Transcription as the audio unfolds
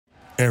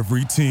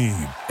Every team,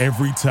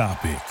 every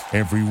topic,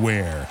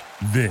 everywhere.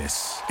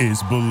 This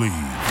is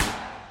Believe.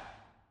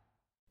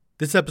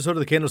 This episode of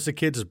the Candlestick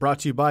Kids is brought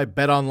to you by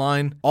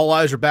BetOnline. All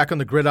eyes are back on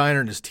the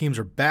gridiron as teams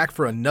are back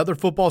for another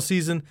football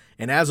season.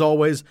 And as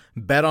always,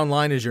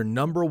 BetOnline is your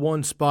number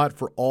one spot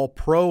for all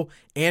pro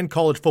and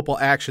college football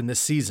action this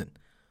season.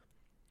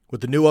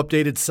 With the new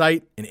updated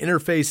site and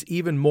interface,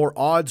 even more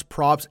odds,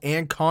 props,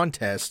 and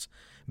contests,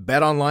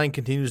 BetOnline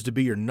continues to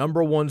be your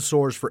number one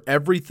source for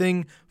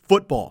everything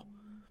football.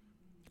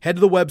 Head to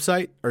the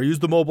website or use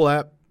the mobile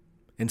app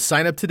and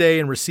sign up today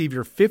and receive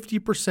your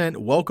 50%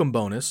 welcome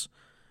bonus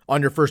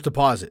on your first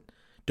deposit.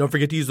 Don't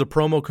forget to use the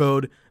promo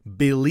code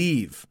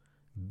BELIEVE,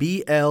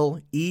 B-L-E-A-V,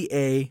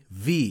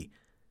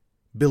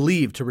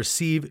 BELIEVE to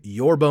receive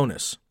your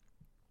bonus.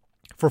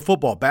 For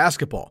football,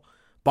 basketball,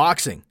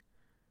 boxing,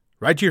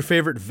 right to your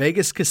favorite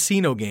Vegas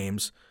casino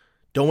games,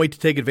 don't wait to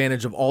take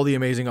advantage of all the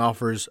amazing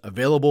offers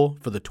available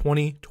for the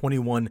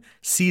 2021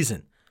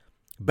 season.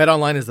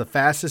 BetOnline is the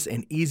fastest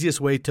and easiest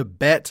way to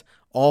bet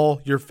all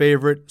your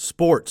favorite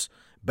sports.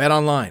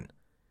 BetOnline,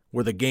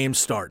 where the game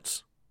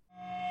starts.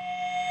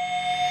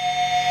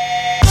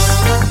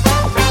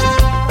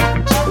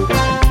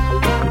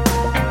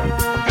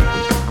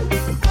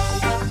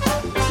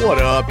 What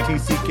up,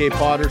 TCK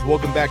Potters?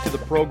 Welcome back to the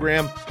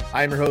program.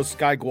 I am your host,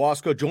 Sky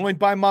Guasco, joined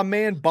by my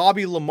man,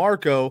 Bobby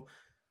Lamarco.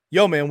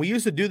 Yo, man, we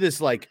used to do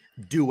this like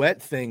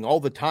duet thing all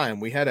the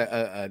time. We had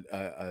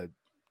a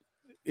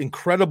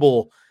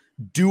incredible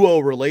duo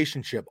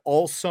relationship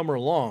all summer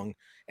long,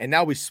 and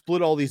now we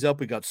split all these up.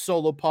 We got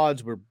solo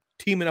pods. We're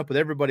teaming up with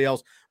everybody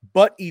else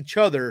but each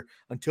other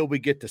until we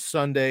get to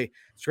Sunday.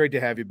 It's great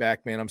to have you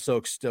back, man. I'm so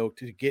stoked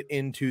to get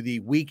into the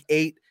Week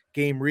 8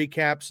 game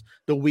recaps,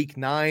 the Week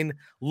 9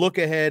 look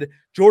ahead.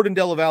 Jordan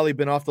Della Valle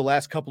been off the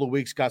last couple of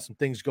weeks, got some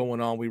things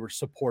going on. We will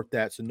support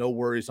that, so no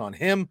worries on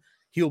him.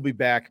 He'll be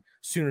back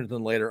sooner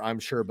than later, I'm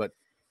sure. But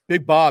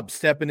Big Bob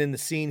stepping in the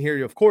scene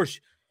here. Of course,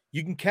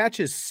 you can catch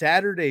his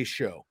Saturday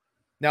show.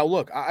 Now,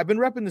 look, I've been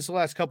repping this the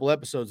last couple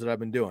episodes that I've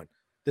been doing.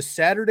 The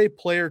Saturday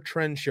Player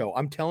Trend Show,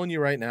 I'm telling you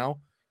right now,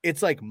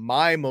 it's like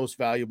my most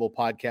valuable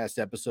podcast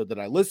episode that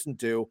I listen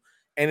to,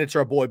 and it's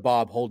our boy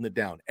Bob holding it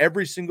down.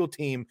 Every single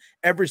team,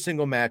 every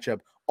single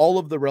matchup, all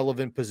of the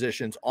relevant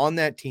positions on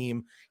that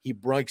team. He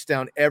breaks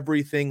down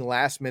everything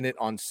last minute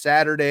on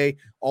Saturday,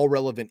 all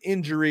relevant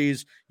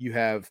injuries. You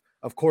have,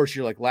 of course,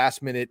 you're like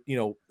last minute,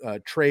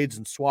 trades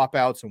and swap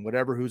outs and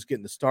whatever, who's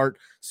getting the start,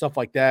 stuff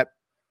like that.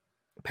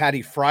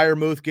 Patty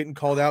Fryermuth getting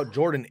called out,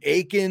 Jordan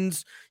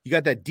Akins. You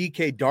got that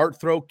DK dart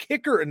throw,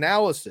 kicker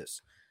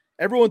analysis.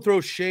 Everyone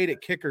throws shade at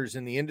kickers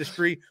in the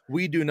industry.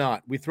 We do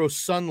not. We throw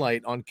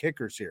sunlight on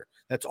kickers here.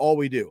 That's all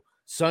we do.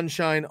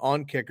 Sunshine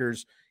on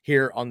kickers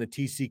here on the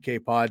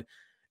TCK pod.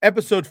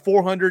 Episode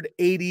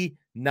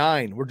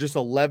 489. We're just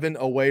 11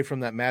 away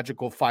from that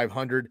magical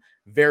 500.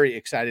 Very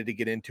excited to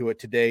get into it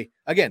today.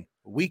 Again,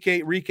 Week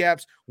 8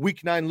 recaps,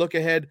 Week 9 look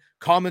ahead.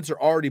 Comments are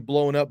already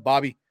blowing up.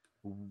 Bobby,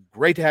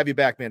 great to have you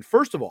back, man.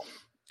 First of all,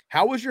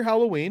 how was your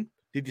Halloween?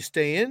 Did you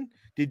stay in?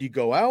 Did you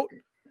go out?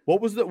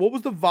 What was the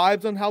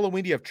vibes on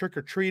Halloween? Do you have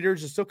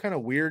trick-or-treaters? It's still kind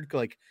of weird,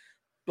 like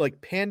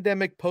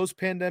pandemic,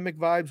 post-pandemic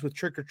vibes with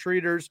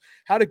trick-or-treaters.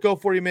 How'd it go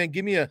for you, man?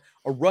 Give me a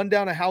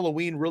rundown of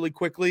Halloween really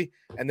quickly,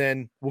 and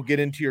then we'll get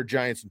into your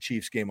Giants and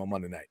Chiefs game on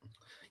Monday night.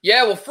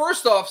 Yeah, well,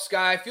 first off,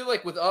 Sky, I feel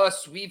like with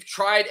us, we've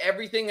tried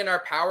everything in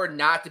our power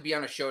not to be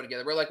on a show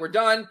together. We're like, we're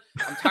done.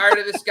 I'm tired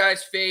of this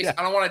guy's face. Yeah.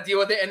 I don't want to deal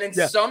with it. And then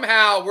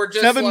somehow we're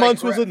just 7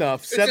 months was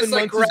enough. 7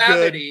 months like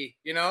gravity,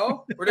 is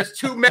good. We're just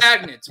two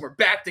magnets. We're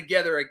back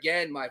together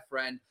again, my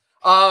friend.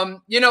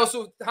 So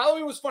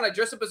Halloween was fun. I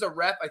dressed up as a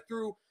ref.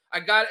 I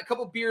got a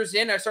couple beers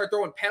in. I started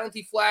throwing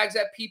penalty flags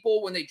at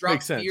people when they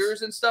dropped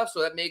beers and stuff. So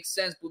that makes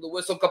sense. Blew the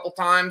whistle a couple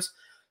times.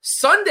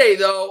 Sunday,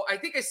 though, I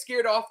think I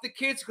scared off the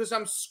kids because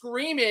I'm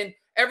screaming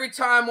every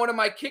time one of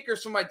my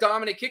kickers from my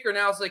dominant kicker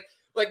now is like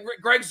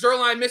Greg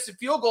Zuerlein missing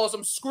field goals.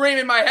 I'm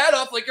screaming my head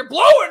off like, you're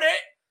blowing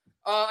it.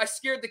 I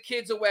scared the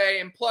kids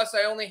away, and plus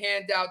I only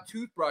hand out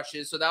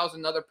toothbrushes, so that was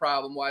another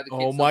problem why the kids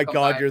Oh, my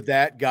God, you're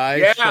that guy?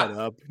 Yeah. Shut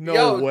up.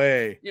 No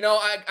way.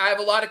 I have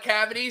a lot of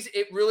cavities.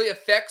 It really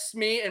affects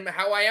me and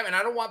how I am, and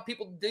I don't want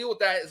people to deal with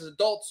that as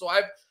adults, so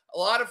I've a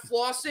lot of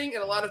flossing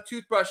and a lot of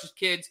toothbrushes,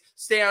 kids.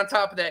 Stay on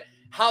top of that.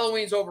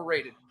 Halloween's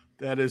overrated.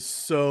 That is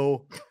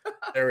so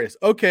hilarious.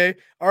 Okay.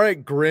 All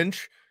right,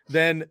 Grinch.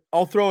 Then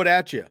I'll throw it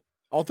at you.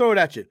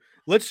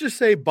 Let's just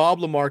say Bob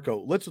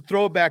Lamarco. Let's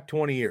throw it back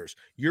 20 years.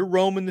 You're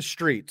roaming the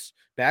streets.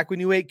 Back when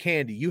you ate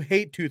candy. You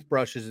hate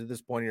toothbrushes at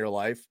this point in your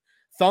life.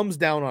 Thumbs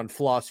down on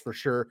floss for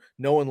sure.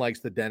 No one likes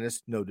the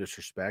dentist. No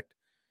disrespect.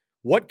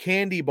 What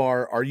candy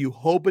bar are you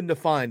hoping to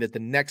find at the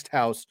next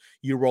house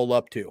you roll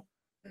up to?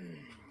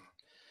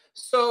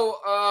 So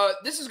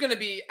this is going to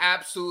be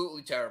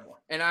absolutely terrible.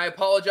 And I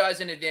apologize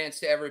in advance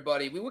to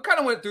everybody. We kind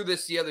of went through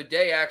this the other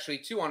day, actually,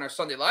 too, on our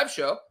Sunday live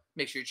show.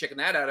 Make sure you're checking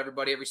that out,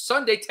 everybody, every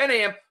Sunday, 10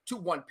 a.m. to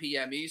 1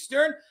 p.m.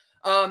 Eastern.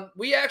 I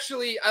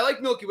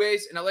like Milky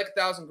Ways and I like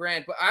 1,000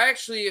 Grand, but I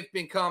actually have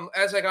become,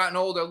 as I gotten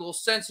older, a little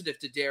sensitive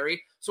to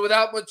dairy. So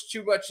without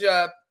too much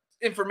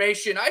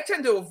information. I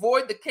tend to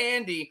avoid the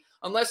candy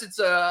unless it's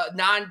a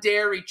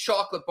non-dairy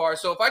chocolate bar.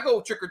 So if I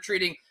go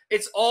trick-or-treating,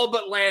 it's all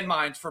but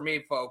landmines for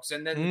me, folks.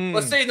 And then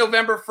let's say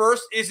November 1st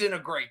isn't a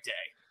great day.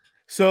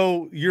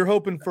 So you're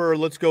hoping for,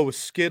 let's go with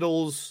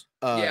Skittles.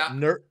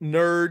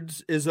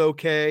 Nerds is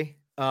okay.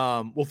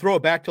 We'll throw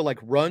it back to like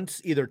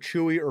Runts, either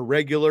chewy or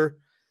regular.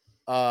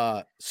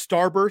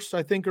 Starburst,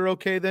 I think, are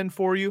okay then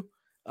for you.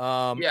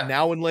 Now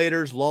and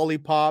laters,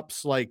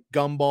 lollipops, like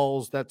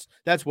gumballs.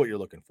 That's what you're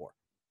looking for.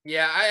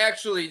 Yeah, I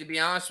actually, to be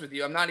honest with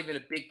you, I'm not even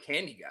a big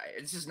candy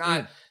guy.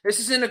 This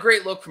isn't a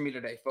great look for me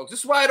today, folks. This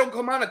is why I don't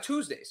come on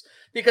Tuesdays,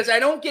 because I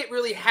don't get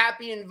really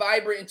happy and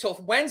vibrant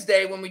until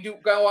Wednesday when we do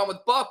go on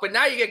with Buck. But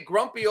now you get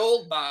grumpy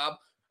old Bob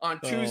on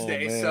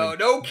Tuesday. So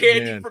no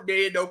candy for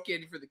me and no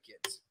candy for the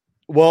kids.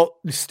 Well,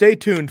 stay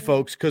tuned,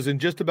 folks, because in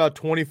just about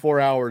 24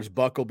 hours,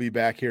 Buck will be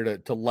back here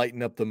to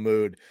lighten up the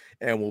mood,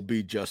 and we'll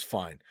be just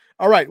fine.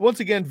 All right. Once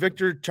again,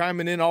 Victor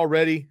chiming in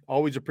already.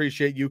 Always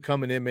appreciate you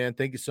coming in, man.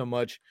 Thank you so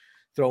much.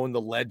 Throwing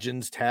the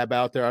Legends tab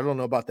out there. I don't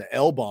know about the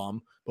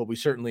L-bomb, but we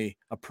certainly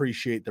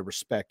appreciate the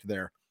respect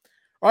there.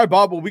 All right,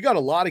 Bob. Well, we got a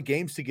lot of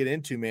games to get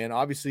into, man.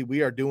 Obviously,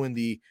 we are doing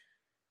the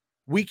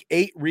Week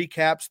 8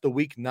 recaps, the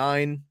Week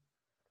 9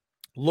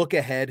 look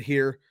ahead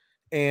here.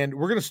 And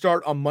we're going to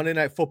start on Monday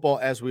Night Football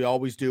as we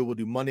always do. We'll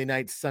do Monday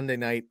night, Sunday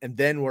night, and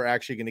then we're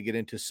actually going to get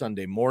into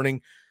Sunday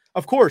morning.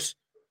 Of course,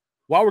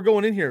 while we're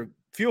going in here,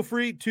 feel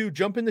free to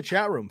jump in the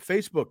chat room,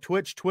 Facebook,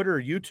 Twitch,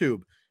 Twitter,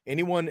 YouTube.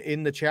 Anyone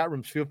in the chat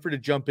rooms, feel free to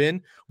jump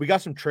in. We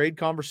got some trade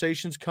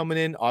conversations coming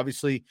in.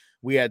 Obviously,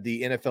 we had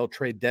the NFL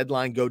trade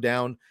deadline go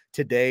down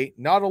today.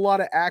 Not a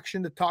lot of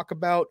action to talk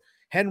about.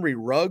 Henry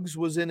Ruggs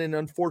was in an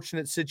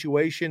unfortunate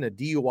situation, a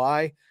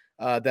DUI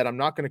that I'm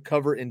not going to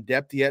cover in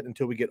depth yet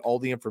until we get all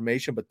the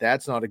information, but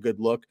that's not a good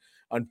look,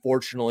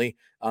 unfortunately.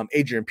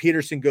 Adrian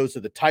Peterson goes to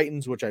the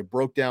Titans, which I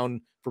broke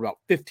down for about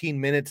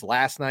 15 minutes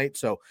last night.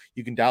 So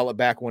you can dial it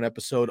back one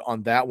episode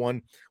on that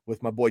one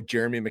with my boy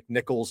Jeremy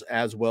McNichols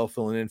as well,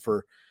 filling in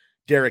for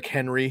Derrick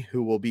Henry,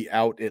 who will be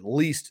out at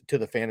least to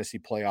the fantasy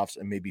playoffs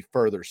and maybe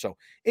further. So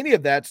any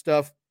of that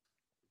stuff,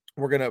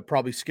 we're going to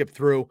probably skip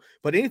through,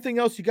 but anything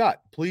else you got,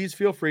 please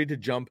feel free to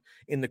jump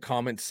in the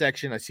comment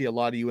section. I see a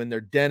lot of you in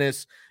there.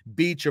 Dennis,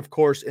 Beach, of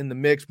course, in the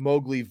mix,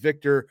 Mowgli,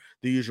 Victor,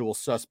 the usual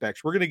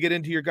suspects. We're going to get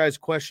into your guys'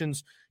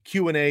 questions,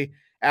 Q&A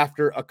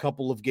after a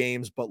couple of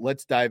games, but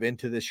let's dive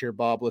into this here,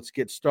 Bob. Let's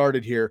get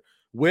started here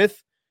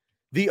with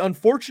the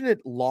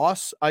unfortunate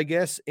loss, I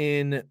guess,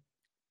 in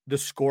the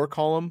score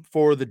column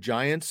for the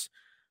Giants.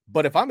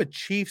 But if I'm a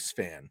Chiefs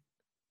fan,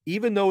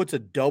 even though it's a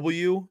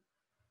W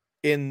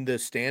in the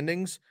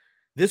standings,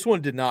 this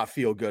one did not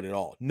feel good at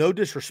all. No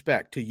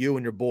disrespect to you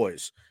and your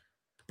boys,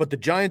 but the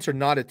Giants are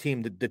not a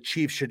team that the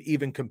Chiefs should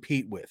even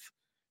compete with.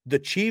 The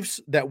Chiefs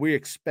that we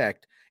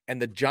expect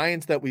and the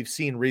Giants that we've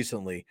seen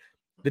recently,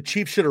 the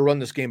Chiefs should have run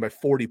this game by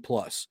 40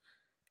 plus.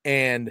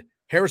 And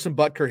Harrison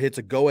Butker hits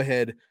a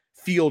go-ahead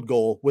field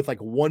goal with like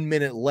 1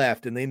 minute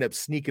left, and they end up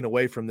sneaking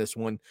away from this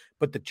one.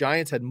 But the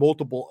Giants had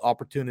multiple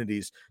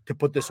opportunities to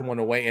put this one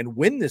away and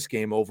win this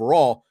game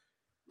overall.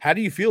 How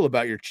do you feel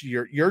about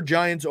your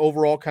Giants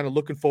overall? Kind of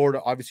looking forward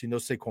to, obviously, no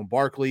Saquon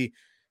Barkley.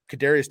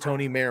 Kadarius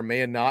Toney may or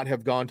may not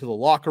have gone to the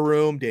locker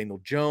room. Daniel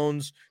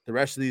Jones, the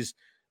rest of these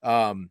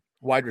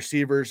wide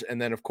receivers.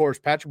 And then, of course,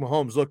 Patrick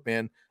Mahomes. Look,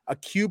 man, a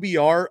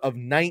QBR of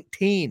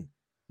 19.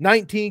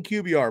 19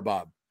 QBR,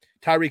 Bob.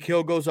 Tyreek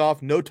Hill goes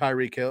off. No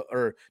Tyreek Hill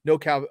or no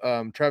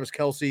Travis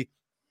Kelce.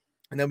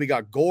 And then we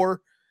got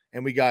Gore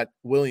and we got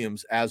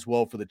Williams as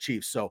well for the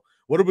Chiefs. So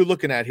what are we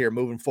looking at here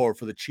moving forward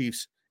for the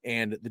Chiefs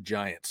and the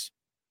Giants?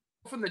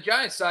 From the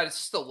Giants side, it's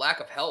just a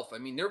lack of health. I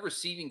mean, their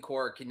receiving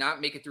core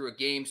cannot make it through a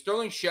game.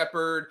 Sterling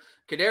Shepard,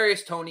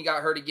 Kadarius Toney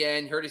got hurt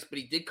again. But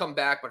he did come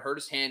back, but hurt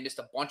his hand, missed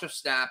a bunch of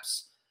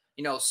snaps.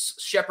 You know,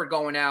 Shepard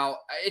going out.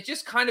 It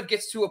just kind of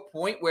gets to a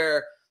point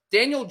where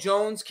Daniel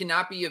Jones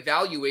cannot be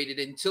evaluated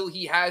until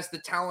he has the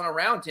talent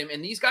around him,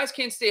 and these guys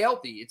can't stay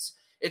healthy.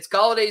 It's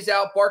Galladay's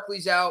out,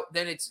 Barkley's out,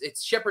 then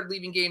it's Shepard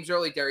leaving games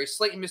early. Darius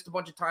Slayton missed a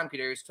bunch of time.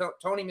 Kadarius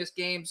Toney missed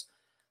games.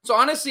 So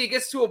honestly, it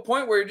gets to a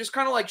point where you're just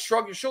kind of like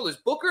shrug your shoulders.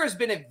 Booker has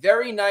been a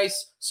very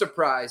nice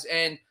surprise.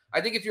 And I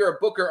think if you're a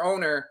Booker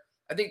owner,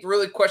 I think the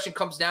really question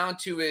comes down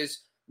to is,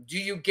 do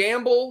you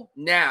gamble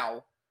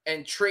now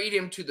and trade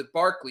him to the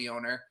Barkley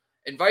owner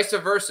and vice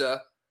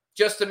versa,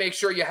 just to make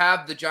sure you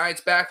have the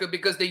Giants backfield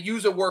because they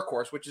use a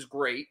workhorse, which is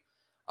great.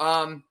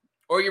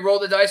 Or you roll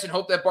the dice and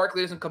hope that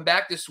Barkley doesn't come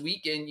back this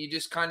week and you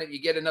just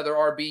you get another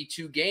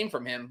RB2 game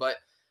from him. But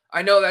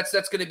I know that's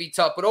going to be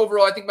tough. But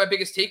overall, I think my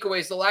biggest takeaway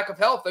is the lack of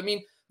health. I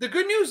mean, the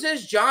good news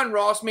is John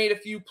Ross made a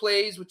few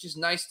plays, which is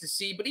nice to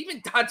see. But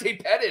even Dante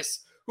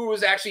Pettis, who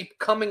was actually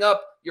coming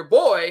up, your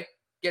boy,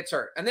 gets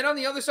hurt. And then on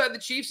the other side of the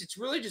Chiefs, it's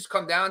really just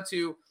come down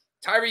to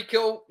Tyreek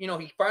Hill. You know,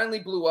 he finally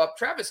blew up.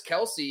 Travis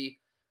Kelce,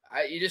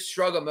 you just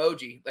shrug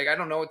emoji. Like, I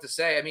don't know what to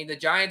say. I mean, the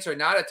Giants are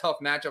not a tough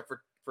matchup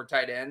for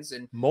tight ends.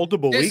 And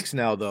multiple weeks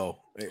now, though.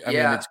 I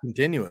mean, it's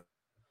continuing.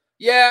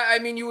 Yeah, I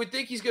mean, you would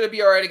think he's going to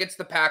be all right against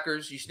the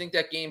Packers. You think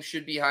that game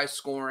should be high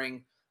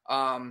scoring.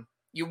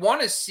 You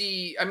want to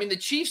see – I mean, the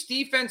Chiefs'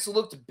 defense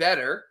looked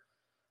better.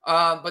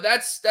 But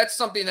that's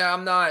something that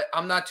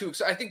I'm not too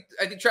excited.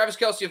 I think Travis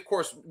Kelce, of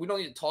course, we don't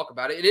need to talk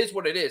about it. It is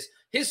what it is.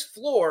 His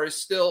floor is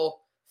still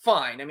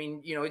fine. I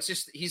mean, it's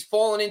just he's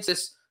fallen into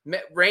this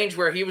range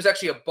where he was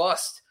actually a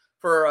bust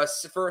for a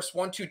first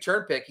 1-2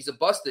 turn pick. He's a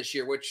bust this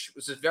year, which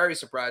was just very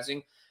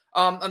surprising.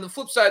 On the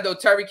flip side, though,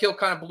 Tyreek Hill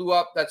kind of blew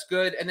up. That's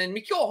good. And then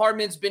Mecole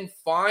Hardman's been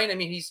fine. I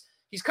mean,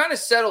 he's kind of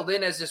settled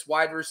in as this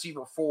wide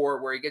receiver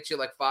 4 where he gets you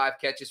like 5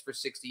 catches for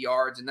 60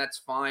 yards, and that's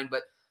fine.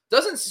 But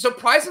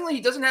surprisingly,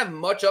 he doesn't have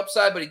much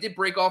upside, but he did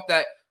break off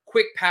that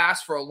quick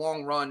pass for a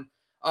long run.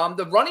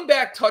 The running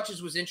back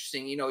touches was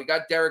interesting. He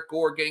got Derek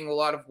Gore getting a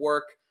lot of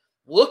work,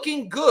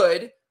 looking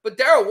good, but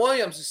Darrell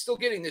Williams is still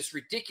getting this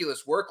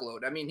ridiculous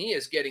workload. I mean, he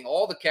is getting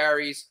all the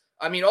carries.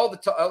 I mean, all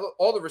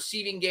the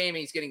receiving game,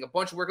 and he's getting a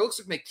bunch of work. It looks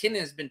like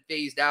McKinnon has been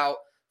phased out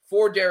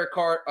for Derek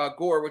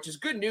Gore, which is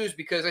good news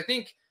because I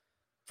think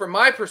from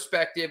my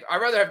perspective,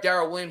 I'd rather have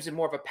Darrell Williams in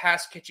more of a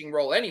pass-catching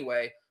role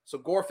anyway. So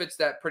Gore fits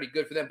that pretty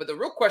good for them. But the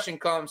real question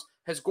comes,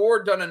 has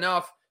Gore done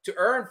enough to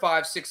earn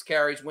 5-6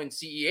 carries when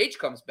CEH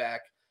comes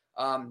back?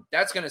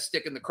 That's going to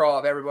stick in the craw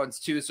of everyone's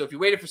too. So if you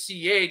waited for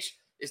CEH,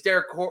 is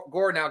Derek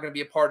Gore now going to be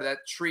a part of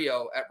that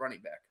trio at running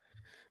back?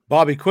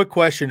 Bobby, quick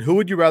question. Who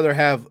would you rather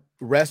have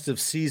rest of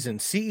season,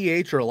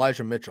 CEH or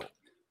Elijah Mitchell?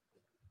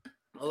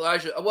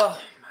 Elijah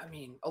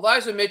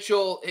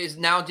Mitchell is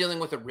now dealing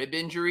with a rib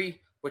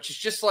injury, which is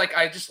just like,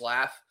 I just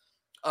laugh.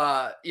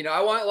 I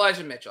want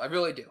Elijah Mitchell. I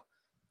really do.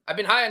 I've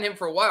been high on him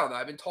for a while now.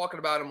 I've been talking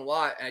about him a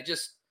lot, and I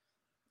just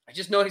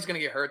know he's going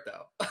to get hurt,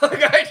 though.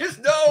 I just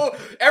know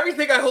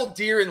everything I hold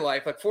dear in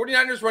life. Like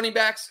 49ers running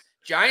backs,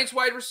 Giants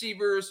wide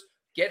receivers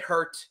get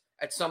hurt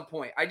at some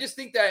point. I just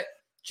think that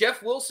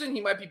Jeff Wilson,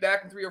 he might be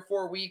back in 3 or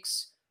 4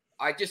 weeks.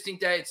 I just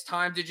think that it's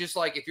time to just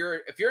like, if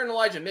you're an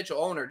Elijah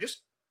Mitchell owner, just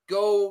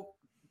go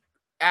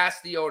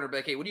ask the owner,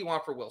 like, hey, what do you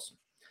want for Wilson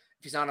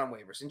if he's not on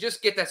waivers? And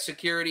just get that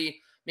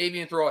security, maybe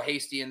even throw a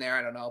Hasty in there.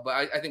 I don't know.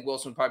 But I think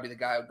Wilson would probably be the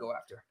guy I would go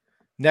after.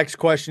 Next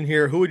question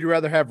here. Who would you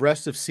rather have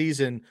rest of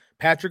season,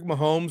 Patrick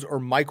Mahomes or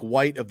Mike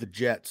White of the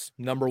Jets,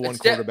 number 1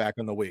 quarterback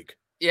in the week?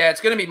 Yeah, it's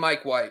going to be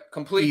Mike White.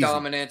 Complete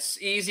dominance.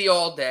 Easy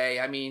all day.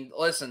 I mean,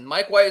 listen,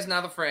 Mike White is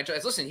now the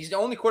franchise. Listen, he's the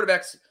only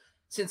quarterback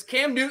since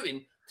Cam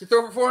Newton to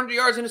throw for 400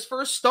 yards in his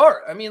first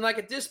start. I mean, like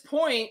at this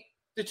point,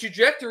 the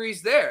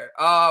trajectory's there.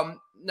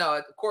 No,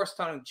 of course,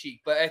 tongue in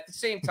cheek. But at the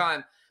same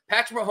time,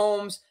 Patrick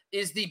Mahomes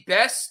is the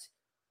best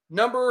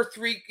number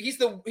 3. He's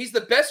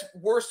the best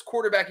worst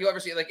quarterback you'll ever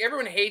see. Like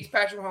everyone hates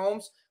Patrick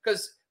Mahomes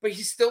but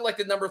he's still like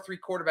the number 3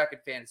 quarterback in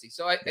fantasy.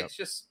 So it's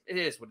just, it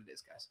is what it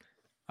is, guys.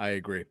 I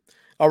agree.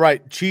 All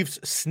right, Chiefs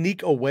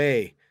sneak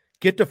away,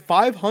 get to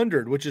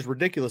 500, which is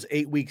ridiculous.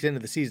 8 weeks into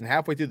the season,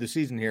 halfway through the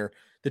season here,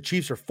 the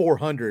Chiefs are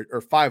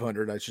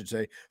 500, I should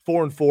say,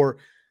 4-4.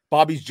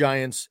 Bobby's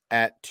Giants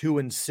at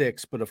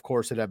 2-6, but of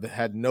course, it have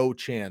had no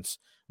chance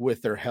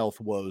with their health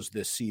woes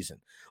this season.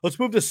 Let's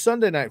move to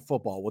Sunday Night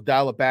Football. We'll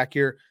dial it back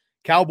here.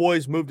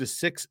 Cowboys move to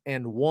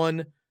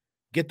 6-1,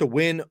 get the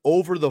win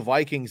over the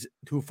Vikings,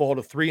 who fall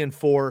to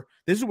 3-4.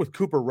 This is with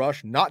Cooper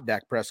Rush, not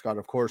Dak Prescott,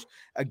 of course,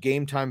 a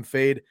game time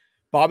fade.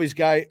 Bobby's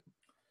guy,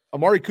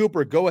 Amari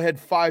Cooper, go-ahead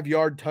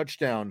 5-yard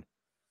touchdown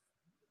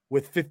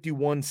with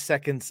 51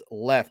 seconds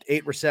left.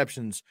 8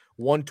 receptions,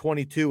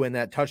 122 in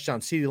that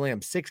touchdown. CeeDee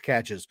Lamb, 6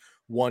 catches,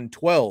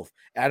 112.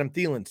 Adam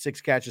Thielen, 6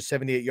 catches,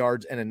 78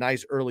 yards, and a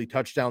nice early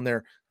touchdown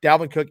there.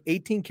 Dalvin Cook,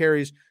 18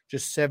 carries,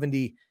 just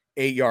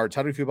 78 yards.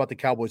 How do you feel about the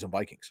Cowboys and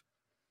Vikings?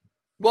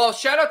 Well,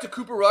 shout out to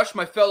Cooper Rush,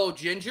 my fellow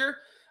Ginger.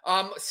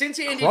 Since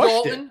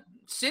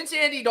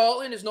Andy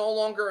Dalton is no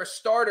longer a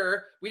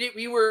starter,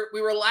 we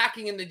were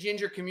lacking in the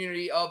Ginger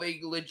community of a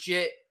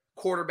legit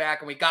quarterback,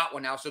 and we got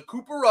one now. So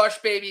Cooper Rush,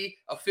 baby,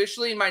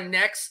 officially in my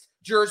next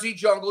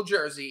jungle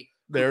jersey.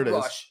 There Cooper it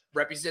is. Rush,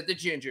 represent the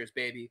Gingers,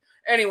 baby.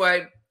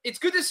 Anyway, it's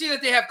good to see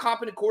that they have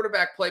competent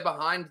quarterback play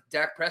behind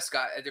Dak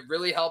Prescott. It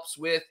really helps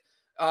with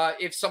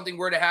if something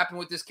were to happen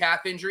with this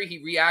calf injury,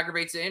 he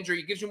re-aggravates the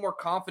injury. It gives you more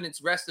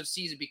confidence rest of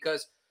season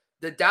because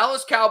the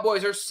Dallas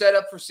Cowboys are set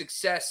up for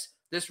success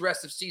this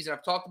rest of season.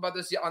 I've talked about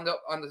this on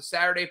the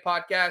Saturday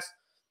podcast.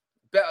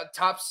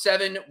 Top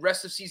 7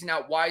 rest of season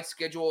out wide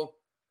schedule.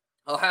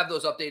 I'll have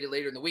those updated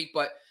later in the week,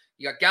 but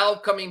you got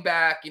Gallup coming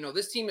back.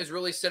 This team is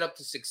really set up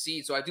to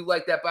succeed. So I do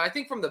like that. But I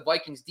think from the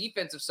Vikings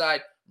defensive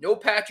side, no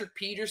Patrick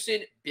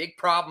Peterson, big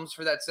problems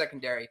for that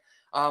secondary.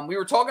 We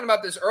were talking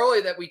about this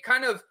earlier that we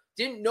kind of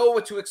didn't know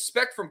what to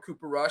expect from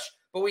Cooper Rush,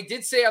 but we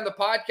did say on the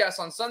podcast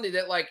on Sunday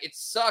that it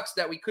sucks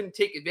that we couldn't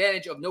take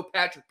advantage of no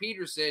Patrick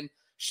Peterson.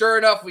 Sure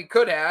enough, we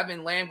could have,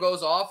 and Lamb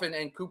goes off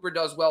and Cooper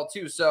does well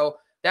too. So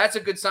that's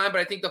a good sign,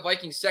 but I think the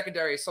Vikings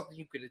secondary is something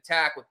you could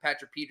attack with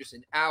Patrick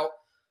Peterson out.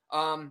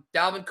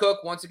 Dalvin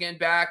Cook, once again,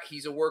 back.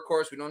 He's a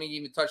workhorse. We don't need to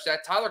even touch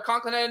that. Tyler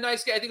Conklin had a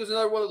nice game. I think it was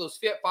another one of those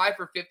 5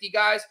 for 50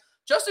 guys.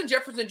 Justin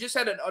Jefferson just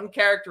had an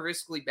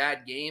uncharacteristically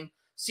bad game.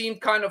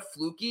 Seemed kind of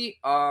fluky.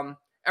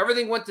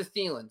 Everything went to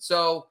Thielen.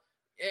 So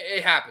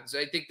it happens.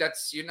 I think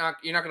that's you're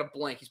not going to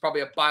blink. He's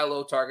probably a buy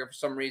low target for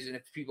some reason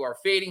if people are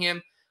fading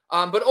him.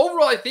 But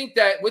overall, I think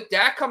that with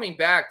Dak coming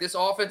back, this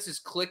offense is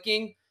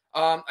clicking.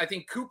 I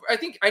think Cooper.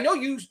 I know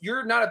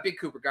you're not a big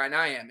Cooper guy, and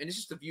I am, and it's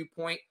just a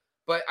viewpoint.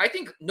 But I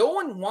think no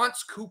one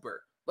wants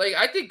Cooper. Like,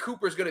 I think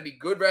Cooper's going to be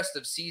good rest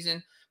of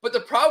season. But the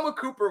problem with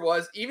Cooper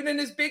was, even in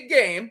his big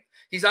game,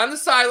 he's on the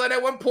sideline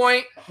at one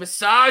point,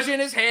 massaging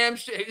his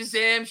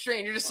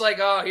hamstring. You're just like,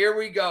 oh, here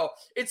we go.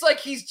 It's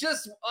like it's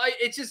just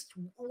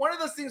one of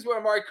those things where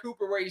Amari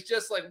Cooper, where he's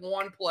just like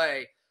one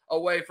play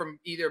away from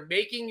either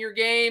making your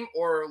game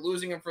or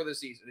losing him for the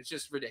season. It's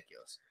just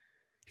ridiculous.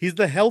 He's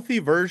the healthy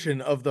version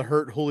of the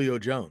hurt Julio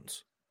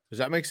Jones. Does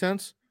that make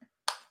sense?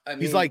 I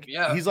mean,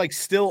 he's like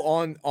still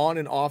on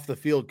and off the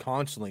field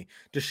constantly.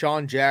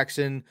 Deshaun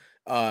Jackson,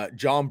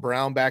 John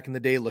Brown back in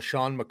the day,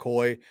 LaShawn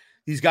McCoy.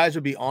 These guys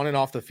would be on and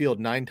off the field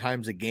 9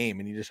 times a game,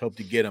 and you just hope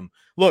to get them.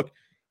 Look,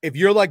 if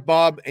you're like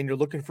Bob and you're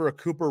looking for a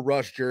Cooper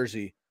Rush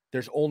jersey,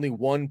 there's only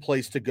one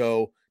place to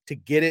go to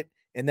get it,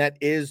 and that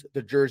is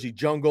the Jersey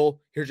Jungle.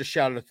 Here's a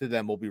shout out to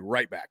them. We'll be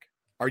right back.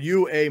 Are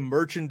you a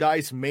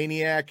merchandise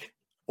maniac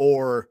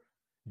or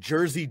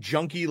jersey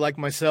junkie like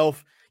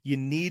myself? You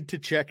need to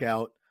check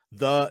out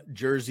the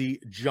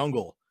Jersey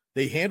Jungle.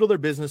 They handle their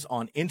business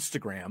on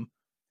Instagram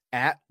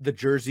at the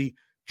Jersey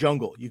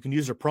Jungle. You can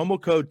use a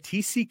promo code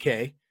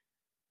TCK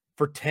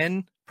for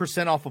 10%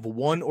 off of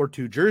 1 or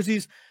 2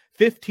 jerseys,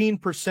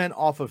 15%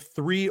 off of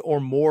 3 or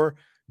more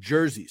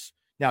jerseys.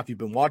 Now, if you've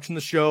been watching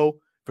the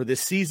show for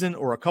this season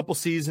or a couple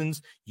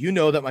seasons, you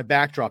know that my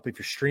backdrop, if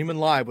you're streaming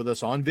live with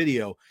us on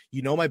video,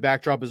 you know my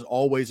backdrop is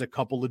always a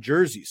couple of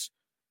jerseys.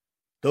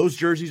 Those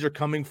jerseys are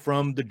coming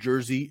from the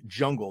Jersey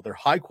Jungle. They're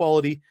high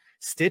quality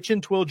stitch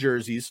and twill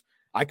jerseys.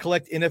 I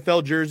collect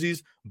NFL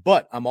jerseys,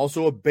 but I'm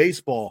also a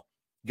baseball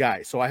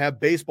guy. So I have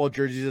baseball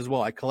jerseys as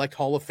well. I collect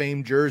Hall of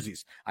Fame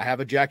jerseys. I have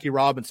a Jackie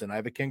Robinson. I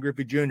have a Ken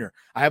Griffey Jr.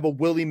 I have a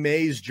Willie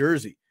Mays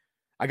jersey.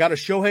 I got a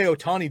Shohei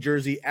Ohtani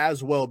jersey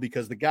as well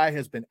because the guy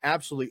has been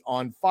absolutely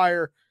on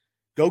fire.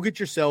 Go get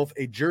yourself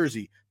a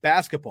jersey.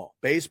 Basketball,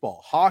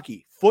 baseball,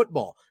 hockey,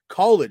 football,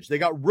 college. They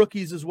got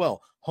rookies as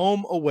well.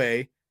 Home,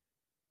 away.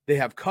 They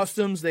have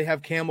customs, they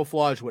have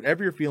camouflage,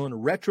 whatever you're feeling,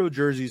 retro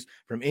jerseys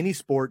from any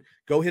sport.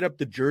 Go hit up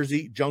the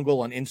Jersey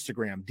Jungle on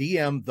Instagram.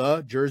 DM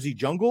the Jersey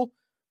Jungle.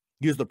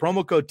 Use the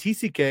promo code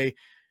TCK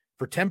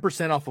for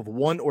 10% off of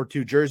 1 or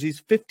 2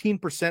 jerseys,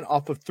 15%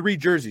 off of 3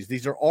 jerseys.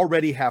 These are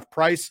already half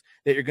price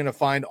that you're going to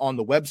find on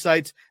the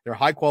websites. They're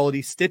high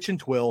quality, stitch and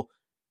twill,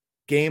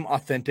 game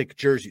authentic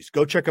jerseys.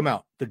 Go check them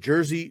out. The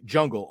Jersey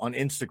Jungle on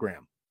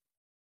Instagram.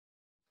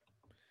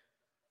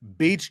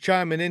 Beach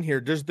chiming in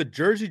here. Does the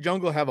Jersey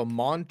Jungle have a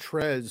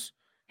Montrezl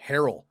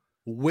Harrell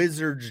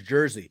Wizards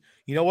jersey?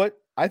 You know what?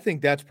 I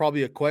think that's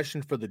probably a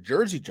question for the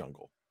Jersey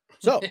Jungle.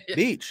 So,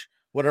 Beach,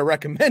 what I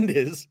recommend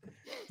is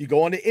you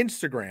go onto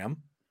Instagram,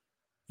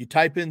 you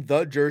type in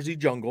the Jersey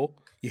Jungle,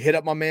 you hit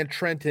up my man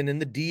Trenton in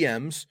the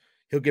DMs.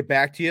 He'll get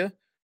back to you.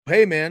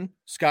 Hey, man,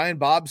 Sky and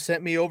Bob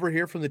sent me over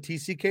here from the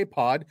TCK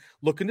pod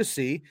looking to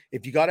see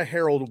if you got a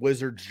Herald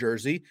Wizards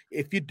jersey.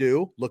 If you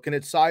do, looking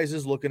at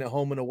sizes, looking at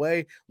home and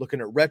away, looking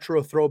at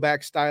retro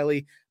throwback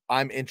styly,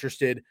 I'm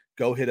interested.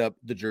 Go hit up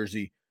the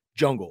Jersey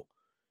Jungle.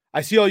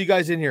 I see all you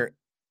guys in here.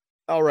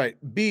 All right,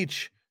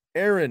 Beach,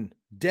 Aaron,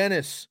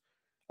 Dennis,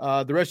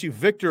 the rest of you,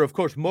 Victor, of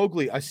course,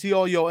 Mowgli. I see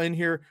all y'all in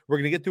here. We're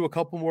going to get through a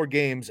couple more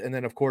games, and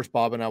then, of course,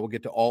 Bob and I will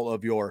get to all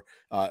of your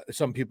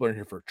some people are in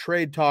here for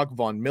trade talk,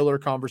 Von Miller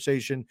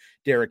conversation,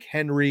 Derrick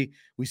Henry.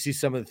 We see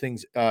some of the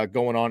things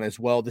going on as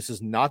well. This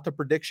is not the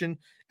prediction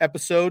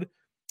episode,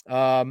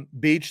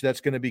 Beach.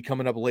 That's going to be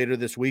coming up later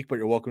this week, but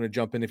you're welcome to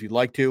jump in if you'd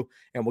like to,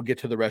 and we'll get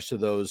to the rest of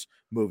those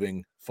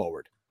moving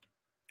forward.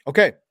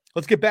 Okay,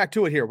 let's get back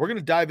to it here. We're going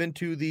to dive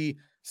into the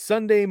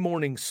Sunday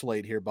morning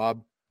slate here,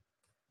 Bob.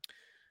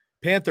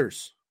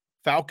 Panthers,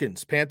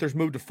 Falcons. Panthers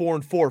move to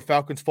 4-4.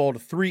 Falcons fall to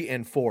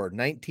 3-4.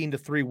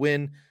 19-3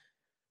 win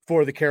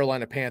for the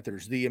Carolina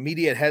Panthers. The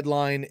immediate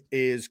headline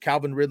is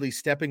Calvin Ridley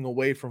stepping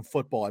away from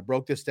football. I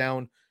broke this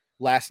down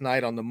last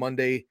night on the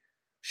Monday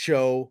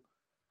show.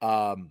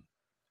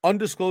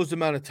 Undisclosed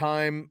amount of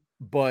time,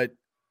 but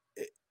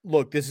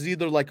look, this is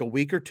either like a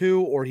week or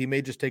 2, or he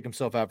may just take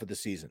himself out for the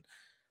season.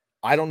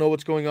 I don't know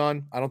what's going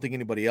on. I don't think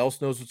anybody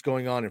else knows what's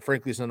going on, and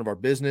frankly, it's none of our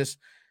business.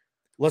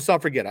 Let's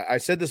not forget, I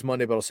said this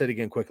Monday, but I'll say it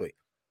again quickly.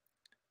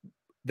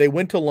 They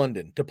went to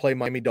London to play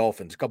Miami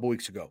Dolphins a couple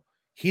weeks ago.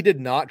 He did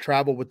not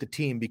travel with the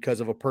team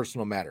because of a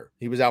personal matter.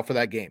 He was out for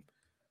that game.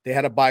 They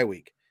had a bye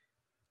week.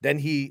 Then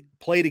he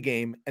played a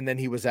game, and then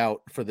he was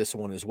out for this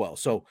one as well.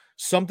 So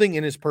something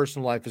in his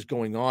personal life is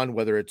going on,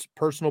 whether it's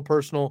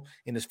personal,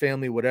 in his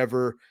family,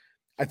 whatever.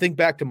 I think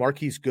back to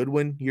Marquise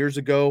Goodwin years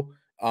ago,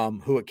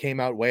 who it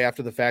came out way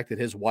after the fact that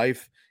his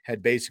wife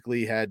had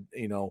basically had,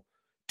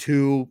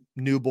 2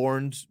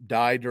 newborns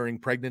die during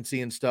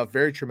pregnancy and stuff.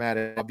 Very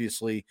traumatic,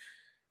 obviously.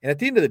 And at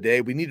the end of the day,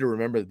 we need to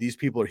remember that these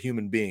people are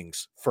human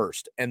beings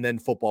first, and then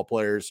football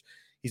players.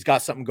 He's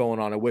got something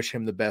going on. I wish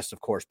him the best, of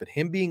course. But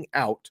him being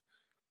out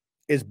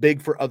is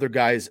big for other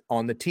guys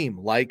on the team,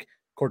 like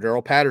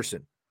Cordero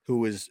Patterson,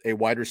 who is a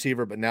wide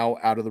receiver, but now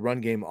out of the run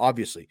game,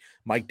 obviously.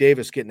 Mike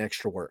Davis getting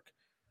extra work,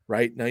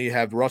 right? Now you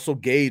have Russell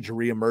Gage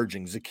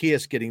reemerging,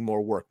 Zacchaeus getting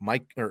more work,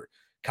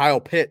 Kyle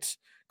Pitts,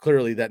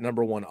 clearly that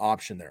number one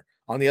option there.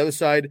 On the other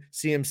side,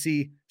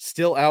 CMC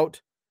still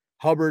out.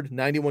 Hubbard,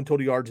 91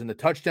 total yards in the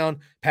touchdown.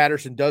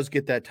 Patterson does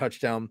get that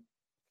touchdown.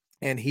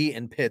 And he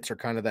and Pitts are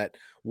kind of that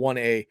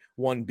 1A,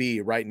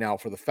 1B right now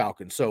for the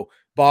Falcons. So,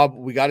 Bob,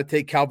 we got to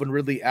take Calvin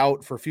Ridley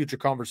out for future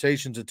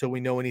conversations until we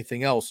know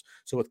anything else.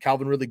 So, with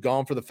Calvin Ridley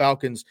gone for the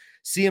Falcons,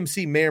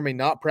 CMC may or may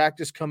not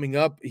practice coming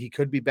up. He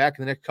could be back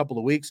in the next couple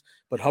of weeks,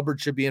 but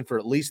Hubbard should be in for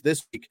at least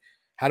this week.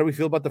 How do we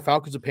feel about the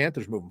Falcons and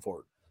Panthers moving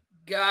forward?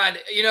 God,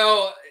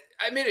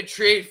 I made a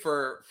trade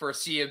for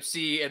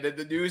CMC, and then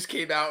the news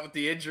came out with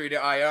the injury to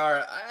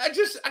IR.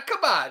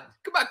 Come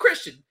on,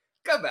 Christian.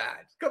 Come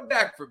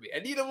back for me. I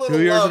need a little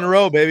 2 years love. In a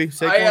row, baby.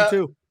 Saquon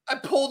too. I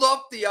pulled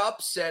off the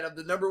upset of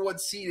the number 1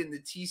 seed in the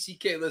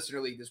TCK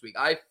Listener League this week.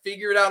 I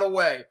figured out a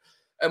way,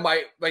 and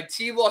my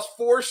team lost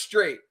 4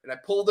 straight, and I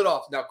pulled it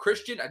off. Now,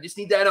 Christian, I just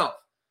need that off.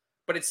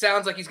 But it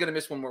sounds like he's going to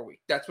miss one more week.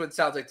 That's what it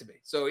sounds like to me.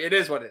 So it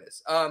is what it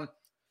is.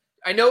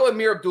 I know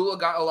Amir Abdullah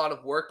got a lot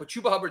of work, but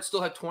Chuba Hubbard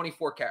still had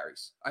 24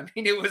 carries. I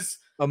mean, it was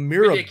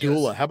Amir ridiculous.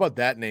 Abdullah. How about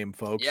that name,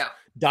 folks? Yeah.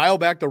 Dial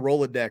back the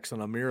Rolodex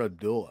on Amir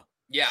Abdullah.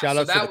 Yeah. Shout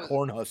out to the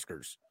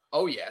Cornhuskers.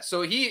 Oh, yeah.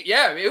 So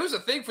it was a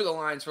thing for the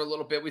Lions for a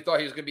little bit. We thought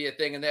he was going to be a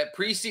thing. And that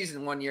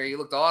preseason one year, he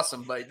looked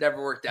awesome, but it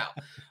never worked out.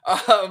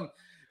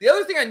 The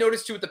other thing I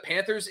noticed, too, with the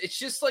Panthers, it's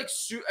just like,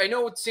 I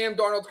know with Sam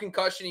Darnold's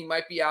concussion, he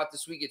might be out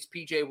this week. It's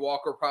PJ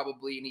Walker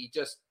probably, and he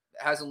just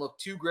hasn't looked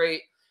too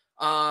great.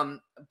 But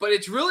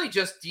it's really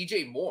just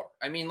DJ Moore.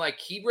 I mean, like,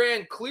 he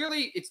ran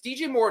clearly, it's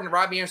DJ Moore and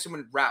Robbie Anderson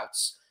with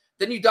routes.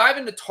 Then you dive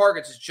into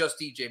targets, it's just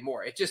DJ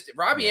Moore.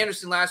 Robbie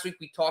Anderson last week,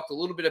 we talked a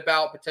little bit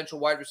about potential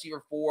wide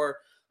receiver 4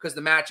 because the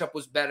matchup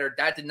was better.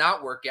 That did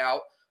not work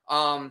out.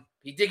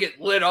 He did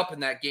get lit up in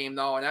that game,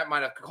 though, and that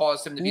might have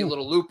caused him to be a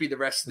little loopy the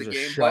rest of the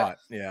game.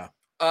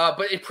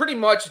 But it pretty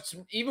much, it's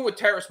even with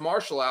Terrace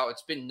Marshall out,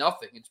 it's been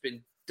nothing. It's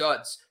been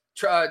duds.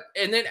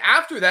 And then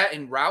after that,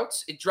 in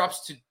routes, it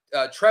drops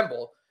to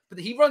Tremble, but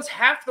he runs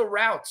half the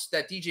routes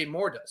that DJ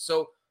Moore does.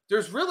 So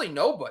there's really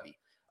nobody.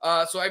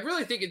 So I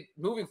really think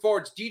moving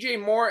forward, it's DJ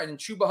Moore and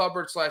Chuba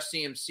Hubbard /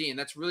 CMC, and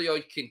that's really all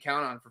you can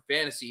count on for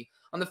fantasy.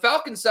 On the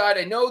Falcons side,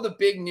 I know the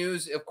big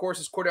news, of course,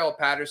 is Cordell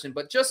Patterson,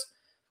 but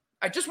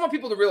I just want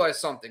people to realize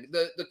something.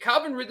 The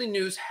Calvin Ridley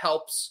news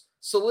helps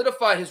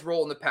solidify his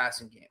role in the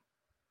passing game.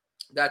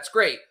 That's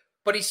great,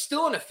 but he's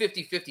still in a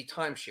 50-50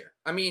 timeshare.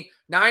 I mean,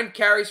 9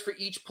 carries for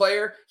each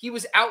player. He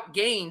was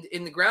outgained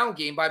in the ground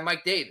game by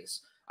Mike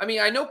Davis. I mean,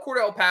 I know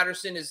Cordell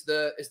Patterson is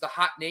the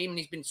hot name, and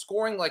he's been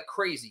scoring like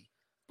crazy,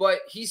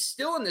 but he's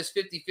still in this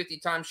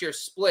 50-50 timeshare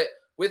split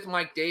with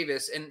Mike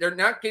Davis, and they're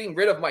not getting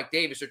rid of Mike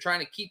Davis. They're trying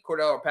to keep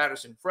Cordell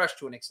Patterson fresh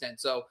to an extent.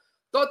 So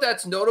thought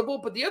that's notable.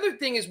 But the other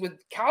thing is with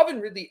Calvin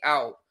Ridley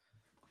out,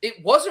 it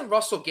wasn't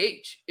Russell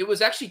Gage. It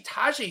was actually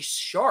Tajae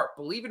Sharpe,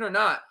 believe it or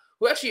not,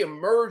 who actually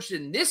emerged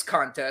in this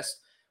contest,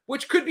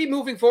 which could be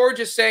moving forward,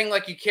 just saying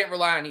like you can't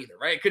rely on either,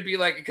 right? It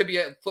could be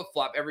a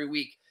flip-flop every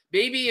week.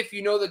 Maybe if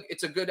you know that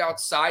it's a good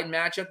outside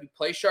matchup, you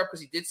play Sharpe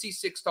because he did see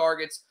 6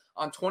 targets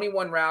on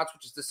 21 routes,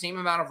 which is the same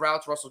amount of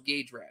routes Russell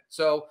Gage ran.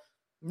 So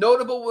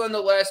notable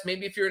nonetheless.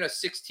 Maybe if you're in a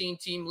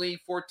 16-team league,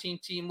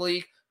 14-team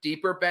league,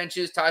 deeper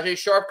benches, Tajae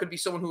Sharpe could be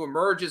someone who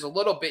emerges a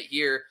little bit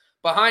here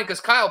behind, because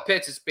Kyle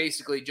Pitts is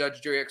basically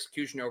judge, jury,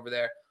 execution over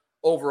there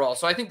overall.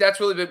 So I think that's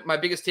really my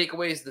biggest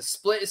takeaway is the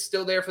split is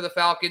still there for the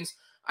Falcons.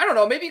 I don't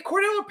know, maybe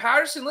Cordell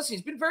Patterson, listen,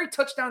 he's been very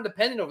touchdown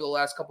dependent over the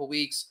last couple of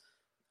weeks.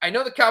 I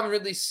know the Calvin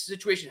Ridley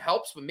situation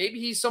helps, but maybe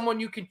he's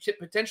someone you can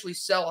potentially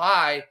sell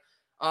high,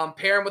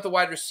 pair him with a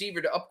wide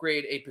receiver to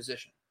upgrade a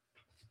position.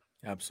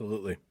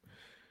 Absolutely.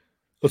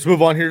 Let's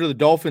move on here to the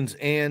Dolphins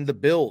and the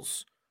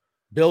Bills.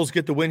 Bills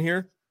get the win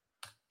here,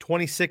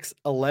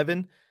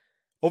 26-11.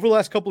 Over the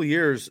last couple of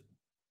years,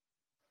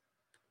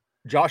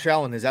 Josh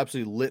Allen has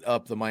absolutely lit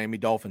up the Miami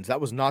Dolphins. That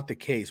was not the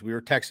case. We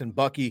were texting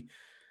Bucky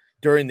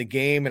during the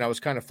game, and I was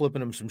kind of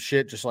flipping him some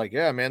shit, just like,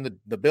 yeah, man,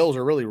 the Bills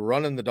are really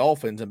running the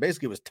Dolphins, and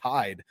basically it was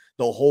tied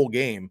the whole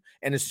game.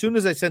 And as soon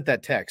as I sent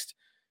that text,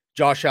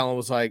 Josh Allen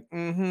was like,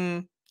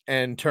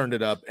 and turned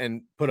it up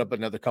and put up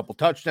another couple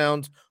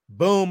touchdowns.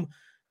 Boom.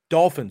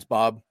 Dolphins,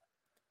 Bob.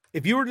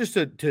 If you were just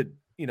to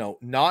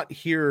not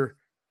hear,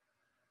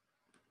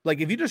 like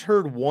if you just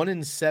heard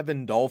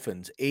 1-7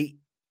 Dolphins, 8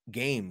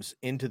 games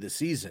into the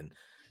season,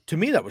 to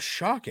me that was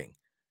shocking.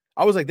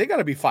 I was like, they got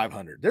to be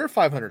 500. They're a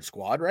 500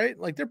 squad, right?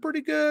 Like they're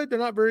pretty good. They're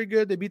not very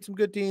good. They beat some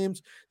good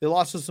teams. They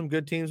lost to some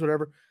good teams,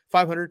 whatever.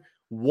 500,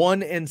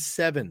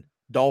 1-7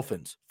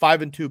 Dolphins,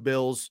 5-2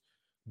 Bills.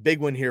 Big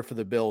win here for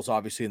the Bills,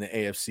 obviously in the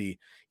AFC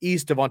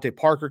East. Devontae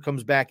Parker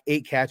comes back,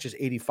 8 catches,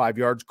 85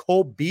 yards.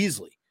 Cole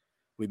Beasley,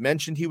 we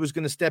mentioned he was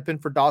going to step in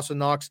for Dawson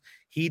Knox.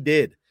 He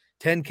did.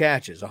 10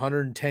 catches,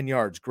 110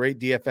 yards. Great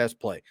DFS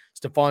play.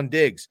 Stephon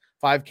Diggs,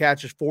 5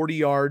 catches, 40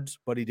 yards,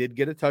 but he did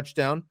get a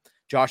touchdown.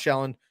 Josh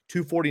Allen,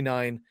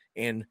 249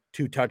 and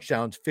 2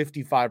 touchdowns,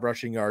 55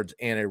 rushing yards,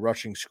 and a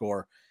rushing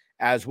score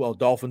as well.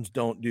 Dolphins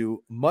don't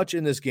do much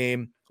in this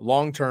game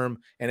long-term,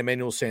 and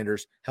Emmanuel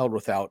Sanders held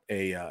without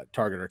a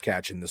target or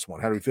catch in this one.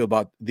 How do we feel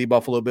about the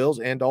Buffalo Bills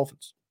and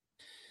Dolphins?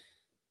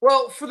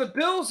 Well, for the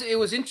Bills, it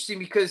was interesting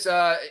because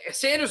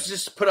Sanders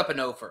just put up an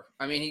offer.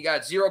 I mean, he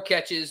got 0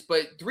 catches,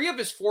 but 3 of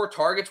his 4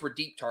 targets were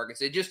deep targets.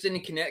 They just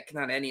didn't connect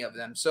on any of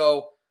them.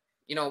 So,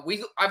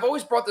 I've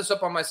always brought this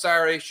up on my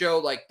Saturday show.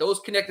 Like, those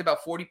connect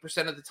about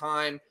 40% of the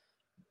time.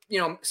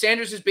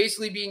 Sanders is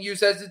basically being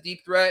used as a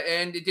deep threat,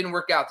 and it didn't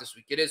work out this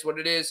week. It is what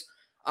it is.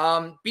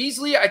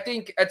 Beasley, I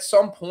think at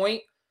some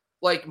point,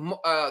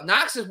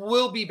 Knox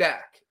will be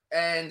back,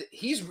 and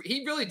he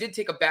really did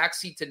take a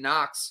backseat to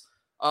Knox.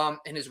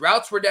 And his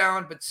routes were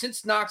down, but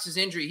since Knox's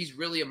injury, he's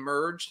really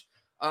emerged.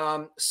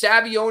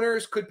 Savvy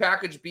owners could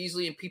package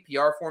Beasley in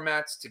PPR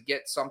formats to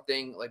get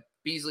something like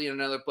Beasley and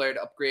another player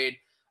to upgrade.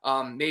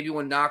 Maybe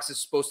when Knox is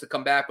supposed to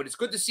come back, but it's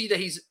good to see that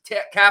he's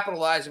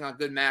capitalizing on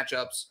good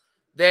matchups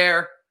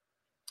there.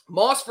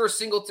 Moss for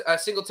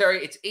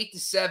Singletary, it's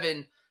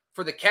 8-7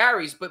 for the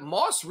carries, but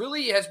Moss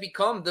really has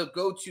become the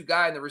go-to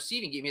guy in the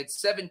receiving game. He had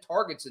 7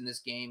 targets in this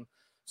game.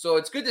 So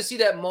it's good to see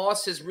that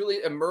Moss has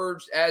really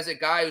emerged as a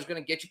guy who's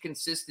going to get you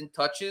consistent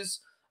touches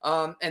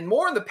and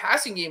more in the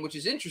passing game, which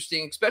is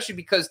interesting, especially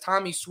because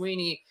Tommy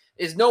Sweeney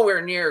is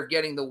nowhere near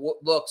getting the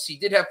looks. He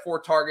did have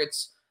 4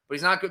 targets, but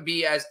he's not going to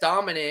be as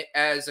dominant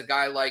as a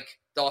guy like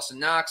Dawson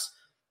Knox.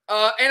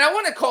 And I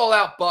want to call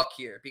out Buck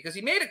here because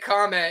he made a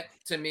comment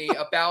to me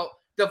about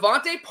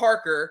Devontae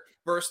Parker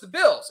versus the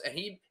Bills. And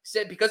he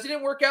said because he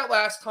didn't work out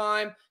last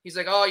time, he's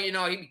like,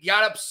 he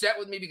got upset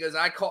with me because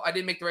I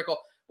didn't make the right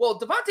call. Well,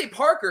 Devontae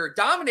Parker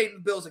dominated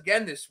the Bills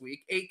again this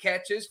week. 8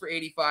 catches for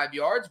 85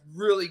 yards.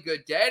 Really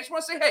good day. I just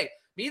want to say, hey,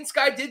 me and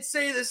Sky did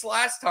say this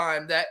last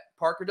time that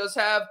Parker does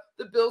have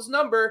the Bills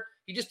number.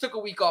 He just took a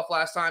week off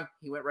last time.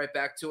 He went right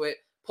back to it.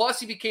 Plus,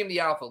 he became the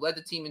alpha, led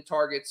the team in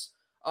targets.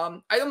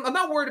 I'm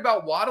not worried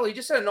about Waddle. He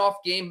just had an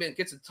off game and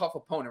gets a tough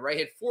opponent, right?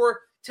 He had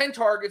 10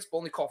 targets, but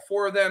only caught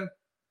 4 of them.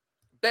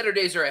 Better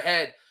days are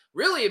ahead.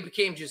 Really, it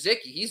became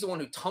Gesicki. He's the one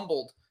who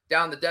tumbled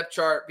down the depth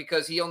chart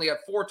because he only had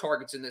 4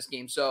 targets in this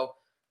game. So,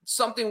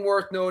 something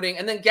worth noting.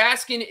 And then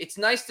Gaskin, it's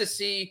nice to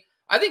see.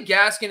 I think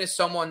Gaskin is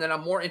someone that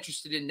I'm more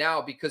interested in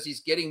now because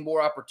he's getting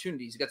more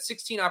opportunities. He got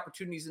 16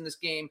 opportunities in this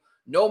game.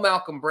 No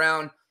Malcolm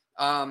Brown.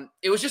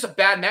 It was just a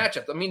bad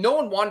matchup. I mean, no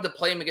one wanted to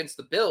play him against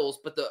the Bills,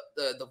 but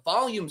the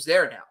volume's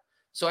there now.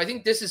 So I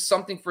think this is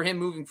something for him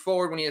moving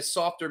forward when he has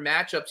softer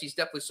matchups. He's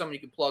definitely someone you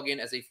can plug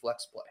in as a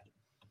flex play.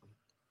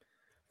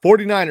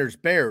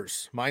 49ers,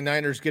 Bears. My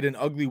Niners get an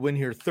ugly win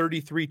here,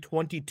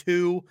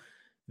 33-22.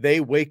 They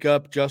wake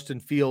up Justin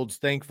Fields,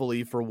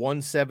 thankfully, for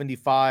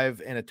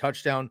 175 and a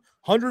touchdown,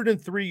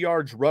 103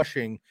 yards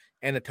rushing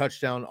and a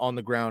touchdown on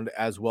the ground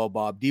as well,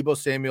 Bob. Deebo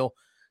Samuel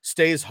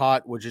stays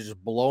hot, which is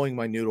just blowing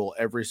my noodle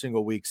every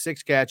single week.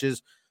 6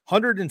 catches,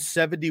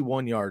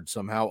 171 yards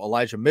somehow.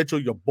 Elijah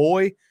Mitchell, your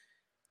boy,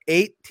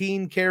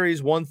 18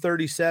 carries,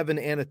 137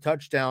 and a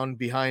touchdown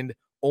behind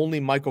only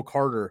Michael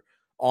Carter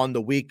on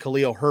the week.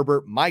 Khalil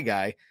Herbert, my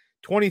guy,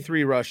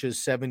 23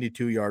 rushes,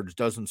 72 yards,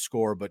 doesn't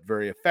score, but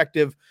very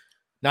effective.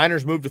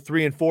 Niners move to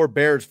 3-4.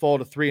 Bears fall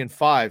to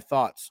 3-5.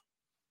 Thoughts?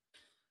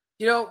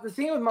 The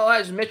thing with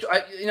Elijah Mitchell,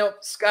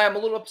 Sky, I'm a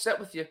little upset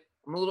with you.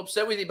 I'm a little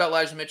upset with you about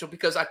Elijah Mitchell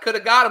because I could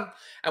have got him,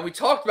 and we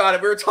talked about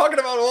it. We were talking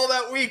about all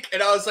that week,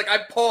 and I was like, I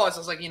paused. I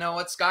was like, you know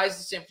what? Sky's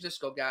the San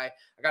Francisco guy.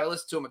 I got to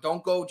listen to him.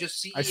 Don't go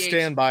just CEH I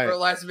stand by for it.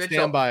 Elijah Mitchell.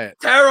 Stand by it.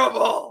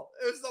 Terrible.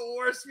 It was the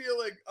worst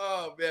feeling.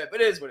 Oh, man.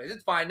 But it is what it is.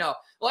 It's fine. No,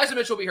 Elijah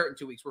Mitchell will be hurt in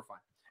 2 weeks. We're fine.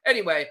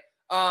 Anyway,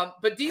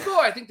 but Deebo,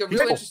 I think the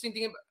real interesting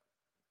thing about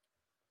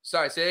 –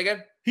 sorry, say it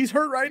again? He's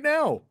hurt right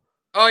now.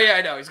 Oh, yeah,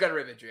 I know. He's got a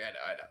rib injury.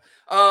 I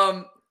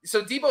know.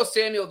 So Deebo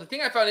Samuel, the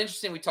thing I found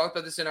interesting, we talked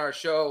about this in our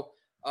show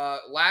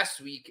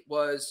last week,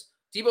 was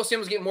Deebo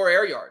Samuel's getting more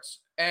air yards.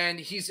 And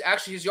he's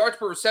actually, his yards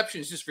per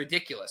reception is just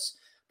ridiculous.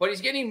 But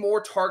he's getting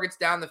more targets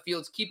down the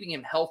field. It's keeping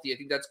him healthy. I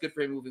think that's good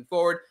for him moving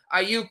forward.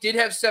 Ayuk did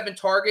have 7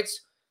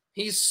 targets.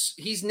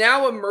 He's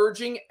now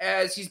emerging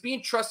as he's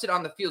being trusted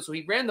on the field. So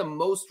he ran the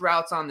most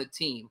routes on the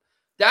team.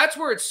 That's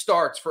where it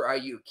starts for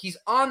Ayuk. He's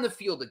on the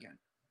field again.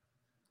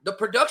 The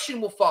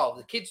production will follow.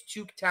 The kid's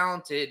too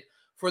talented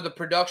for the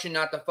production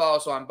not to follow.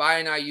 So I'm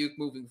buying Ayuk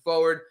moving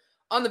forward.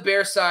 On the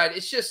Bears side,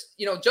 it's just,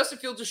 Justin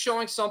Fields is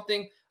showing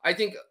something. I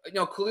think,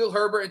 Khalil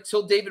Herbert,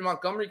 until David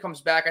Montgomery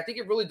comes back, I think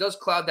it really does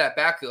cloud that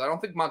backfield. I don't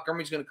think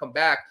Montgomery's going to come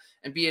back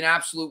and be an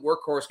absolute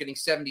workhorse getting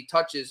 70%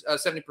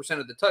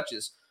 of the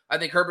touches. I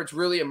think Herbert's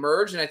really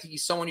emerged, and I think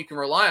he's someone you can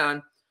rely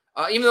on.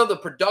 Even though the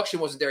production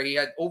wasn't there, he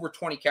had over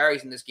 20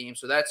 carries in this game,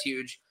 so that's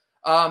huge.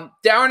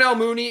 Darnell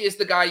Mooney is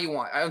the guy you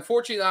want.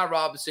 Unfortunately, Allen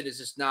Robinson is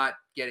just not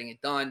getting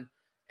it done.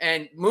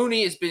 And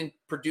Mooney has been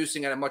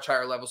producing at a much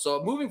higher level.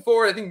 So moving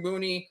forward, I think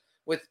Mooney,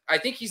 I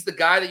think he's the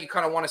guy that you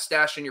kind of want to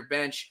stash on your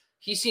bench.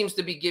 He seems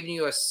to be giving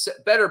you a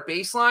better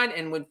baseline.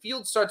 And when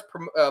Fields starts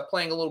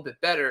playing a little bit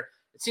better,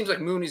 it seems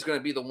like Mooney's going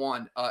to be the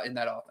one in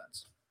that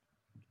offense.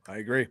 I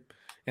agree.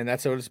 And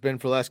that's what it's been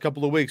for the last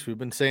couple of weeks. We've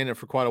been saying it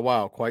for quite a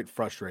while. Quite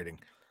frustrating.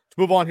 Let's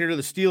move on here to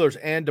the Steelers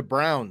and the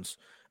Browns.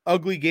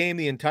 Ugly game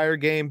the entire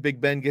game.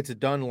 Big Ben gets it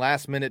done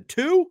last minute.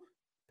 2,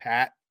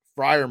 Pat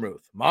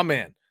Freiermuth. My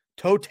man.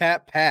 Toe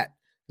tap Pat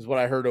is what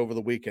I heard over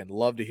the weekend.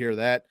 Love to hear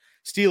that.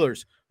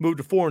 Steelers move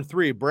to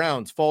 4-3.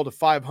 Browns fall to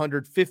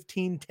 500,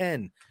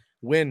 15-10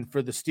 win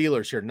for the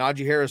Steelers here.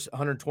 Najee Harris,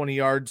 120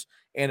 yards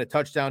and a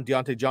touchdown.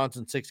 Deontay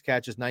Johnson, 6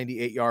 catches,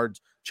 98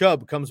 yards.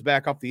 Chubb comes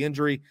back off the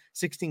injury,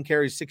 16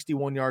 carries,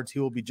 61 yards. He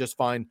will be just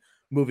fine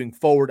moving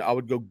forward. I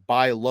would go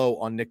buy low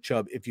on Nick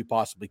Chubb if you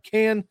possibly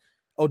can.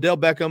 Odell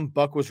Beckham,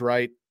 Buck was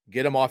right.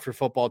 Get him off your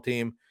football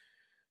team.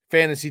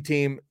 Fantasy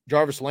team,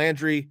 Jarvis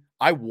Landry.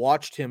 I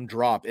watched him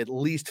drop at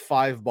least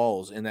 5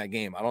 balls in that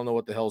game. I don't know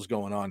what the hell's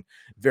going on.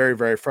 Very,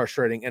 very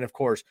frustrating. And, of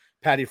course,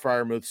 Patty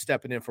Freiermuth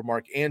stepping in for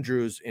Mark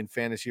Andrews in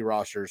fantasy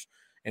rosters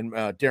and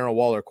Darren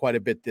Waller quite a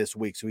bit this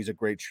week. So he's a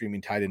great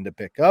streaming tight end to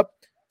pick up.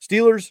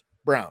 Steelers,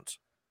 Browns.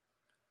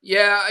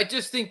 Yeah, I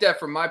just think that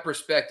from my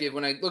perspective,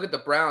 when I look at the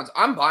Browns,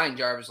 I'm buying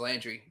Jarvis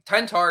Landry.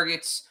 10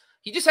 targets.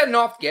 He just had an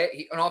off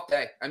day.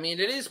 I mean,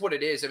 it is what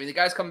it is. I mean, the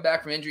guy's coming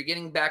back from injury,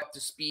 getting back up to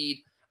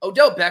speed.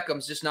 Odell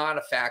Beckham's just not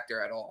a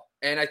factor at all.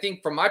 And I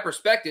think from my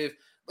perspective,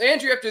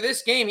 Landry, after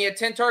this game, he had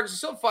 10 targets. He's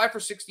still 5 for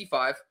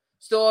 65.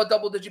 Still a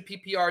double-digit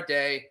PPR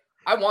day.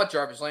 I want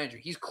Jarvis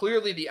Landry. He's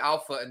clearly the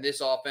alpha in this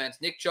offense.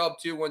 Nick Chubb,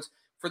 too, once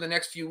for the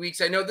next few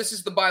weeks. I know this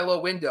is the buy low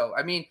window.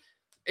 I mean,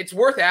 it's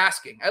worth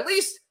asking. At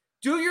least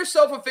do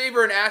yourself a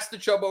favor and ask the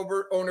Chubb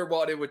owner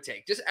what it would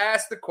take. Just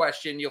ask the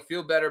question. You'll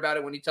feel better about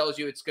it when he tells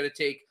you it's going to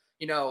take,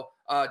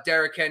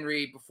 Derrick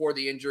Henry before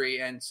the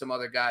injury and some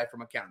other guy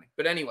from accounting.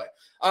 But anyway,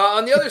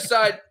 on the other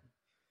side,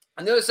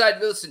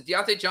 listen,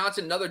 Deontay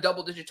Johnson, another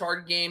double-digit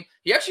target game.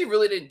 He actually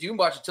really didn't do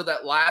much until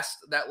that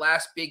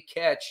last big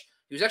catch.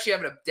 He was actually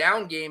having a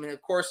down game, and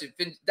of course,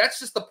 that's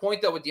just the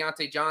point, though, with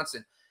Deontay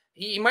Johnson.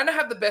 He might not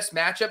have the best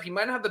matchup. He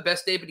might not have the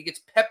best day, but he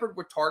gets peppered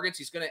with targets.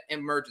 He's going to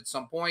emerge at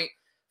some point.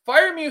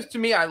 Freiermuth, to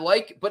me, I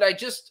like, but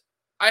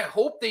I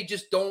hope they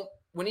just don't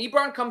 – when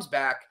Ebron comes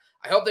back,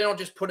 I hope they don't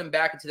just put him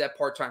back into that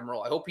part-time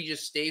role. I hope he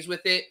just stays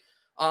with it.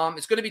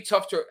 It's going to be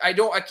tough to –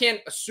 I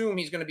can't assume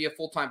he's going to be a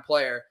full-time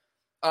player.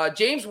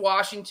 James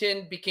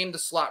Washington became the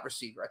slot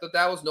receiver. I thought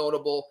that was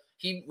notable.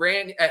 He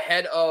ran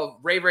ahead of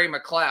Ray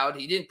McCloud.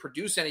 He didn't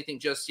produce anything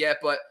just yet,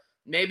 but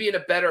maybe in a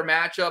better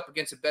matchup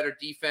against a better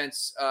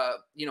defense,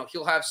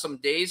 he'll have some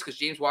days because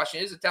James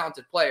Washington is a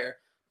talented player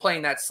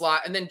playing that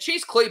slot. And then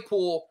Chase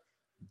Claypool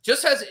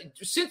just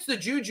since the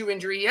Juju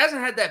injury, he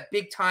hasn't had that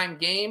big-time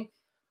game,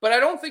 but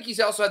I don't think he's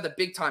also had the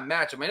big-time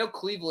matchup. I know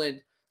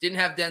Cleveland didn't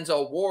have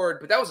Denzel Ward,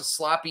 but that was a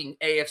sloppy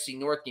AFC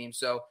North game.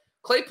 So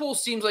Claypool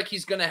seems like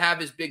he's going to have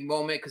his big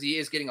moment because he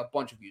is getting a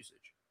bunch of usage.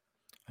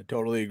 I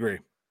totally agree.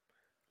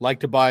 Like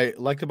to buy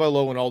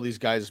low on all these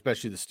guys,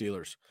 especially the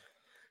Steelers.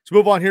 Let's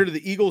move on here to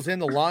the Eagles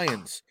and the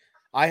Lions.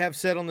 I have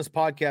said on this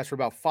podcast for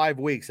about 5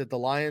 weeks that the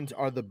Lions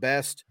are the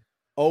best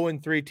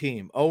 0-3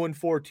 team,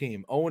 0-4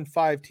 team,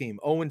 0-5 team,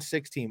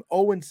 0-6 team,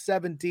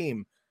 0-7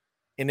 team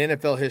in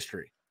NFL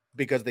history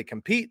because they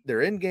compete,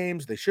 they're in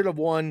games, they should have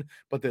won,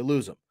 but they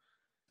lose them.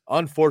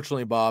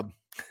 Unfortunately, Bob,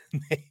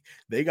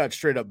 they got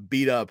straight up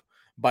beat up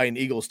by an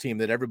Eagles team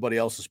that everybody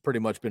else has pretty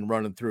much been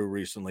running through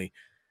recently.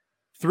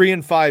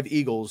 3-5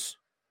 Eagles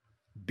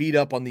beat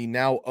up on the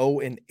now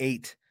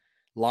 0-8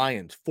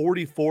 Lions,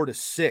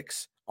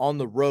 44-6 on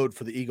the road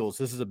for the Eagles.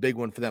 This is a big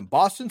one for them.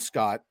 Boston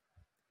Scott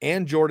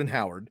and Jordan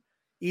Howard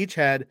each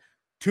had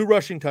 2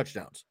 rushing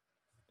touchdowns.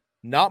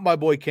 Not my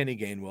boy Kenny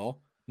Gainwell,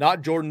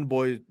 not Jordan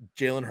boy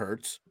Jalen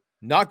Hurts.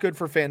 Not good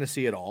for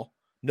fantasy at all.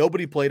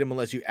 Nobody played him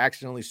unless you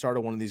accidentally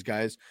started one of these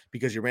guys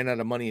because you ran out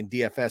of money in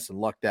DFS and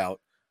lucked out.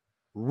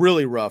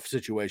 Really rough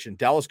situation.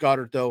 Dallas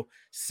Goedert, though,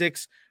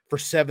 6 for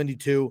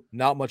 72.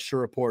 Not much to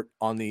report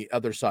on the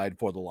other side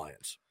for the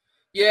Lions.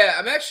 Yeah,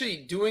 I'm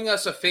actually doing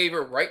us a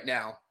favor right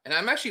now, and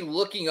I'm actually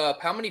looking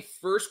up how many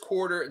first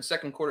quarter and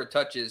second quarter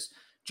touches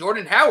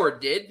Jordan Howard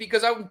did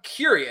because I'm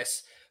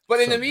curious.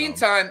 But in the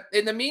meantime,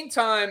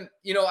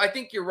 I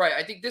think you're right.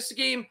 I think this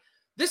game,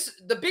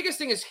 the biggest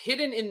thing is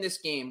hidden in this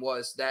game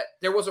was that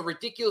there was a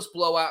ridiculous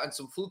blowout and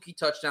some fluky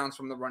touchdowns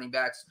from the running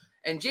backs.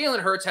 And Jalen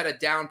Hurts had a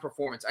down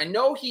performance. I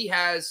know he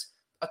has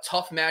a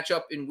tough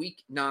matchup in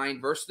week 9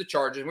 versus the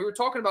Chargers. We were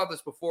talking about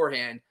this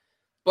beforehand,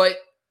 but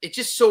it's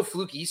just so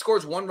fluky. He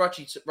scores 1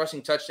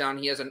 rushing touchdown.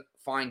 He has a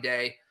fine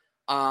day.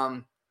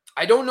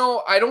 I don't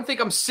know. I don't think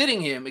I'm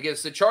sitting him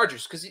against the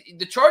Chargers because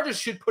the Chargers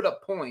should put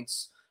up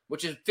points,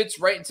 which fits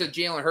right into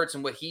Jalen Hurts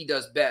and what he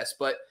does best.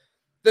 But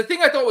the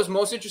thing I thought was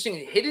most interesting,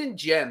 hidden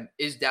gem,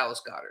 is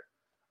Dallas Goedert.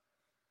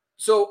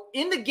 So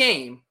in the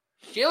game,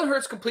 Jalen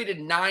Hurts completed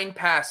 9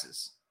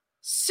 passes.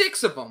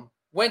 6 of them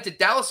went to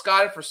Dallas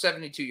Goedert for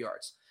 72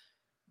 yards.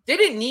 They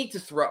didn't need to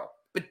throw,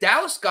 but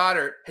Dallas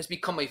Goedert has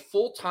become a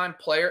full-time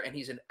player, and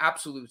he's an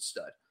absolute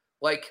stud.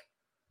 Like,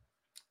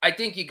 I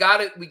think we got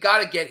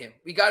to get him.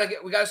 We got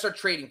to start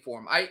trading for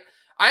him. I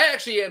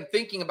actually am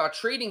thinking about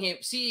trading him,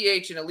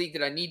 CEH in a league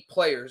that I need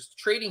players,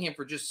 trading him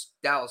for just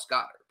Dallas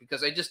Goedert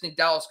because I just think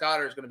Dallas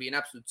Goedert is going to be an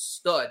absolute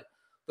stud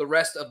the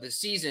rest of the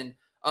season.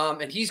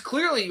 And he's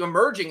clearly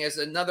emerging as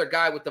another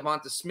guy with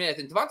Devonta Smith.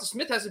 And Devonta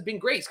Smith hasn't been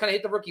great. He's kind of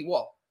hit the rookie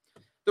wall.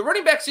 The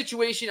running back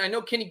situation, I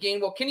know Kenny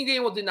Gainwell. Kenny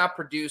Gainwell did not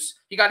produce.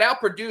 He got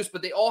outproduced,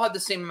 but they all had the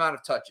same amount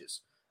of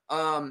touches.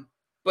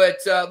 But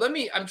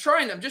I'm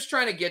just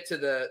trying to get to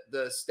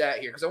the stat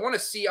here because I want to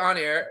see on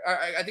air.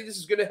 I think this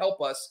is going to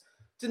help us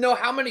to know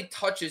how many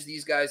touches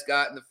these guys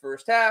got in the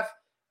first half.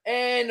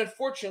 And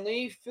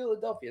unfortunately,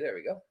 Philadelphia. There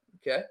we go.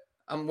 Okay.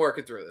 I'm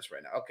working through this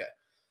right now. Okay.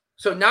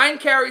 So 9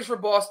 carries for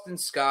Boston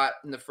Scott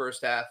in the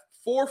first half,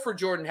 4 for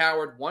Jordan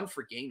Howard, 1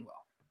 for Gainwell.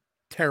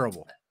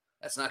 Terrible.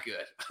 That's not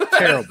good.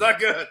 Terrible. That's not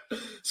good.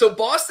 So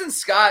Boston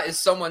Scott is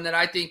someone that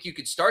I think you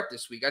could start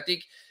this week.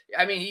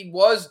 He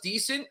was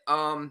decent.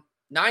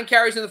 9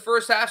 carries in the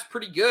first half is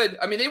pretty good.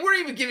 I mean, they weren't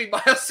even giving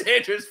Miles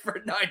Sanders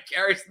for 9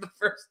 carries in the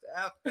first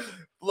half.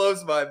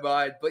 Blows my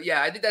mind. But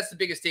yeah, I think that's the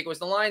biggest takeaway.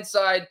 The line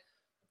side,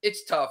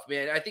 it's tough,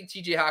 man. I think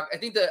TJ Hawk, I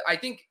think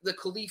the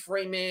Khalif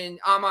Raymond,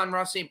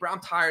 Amon-Ra St. Brown,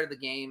 I'm tired of the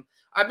game.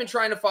 I've been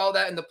trying to follow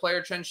that in the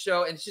Player Trend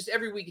show, and it's just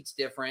every week it's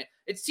different.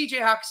 It's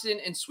TJ Hawkinson,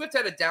 and Swift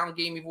had a down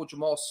game even with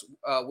Jamal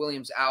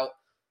Williams out.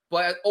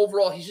 But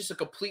overall, he's just a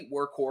complete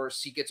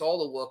workhorse. He gets all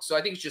the looks. So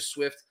I think it's just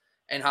Swift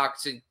and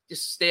Hawkinson.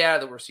 Just stay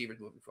out of the receivers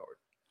moving forward.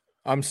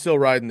 I'm still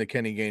riding the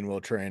Kenny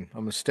Gainwell train.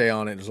 I'm going to stay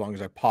on it as long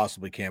as I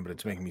possibly can, but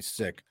it's making me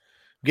sick.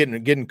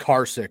 Getting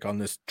car sick on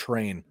this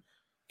train.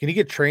 Can you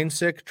get train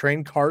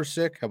car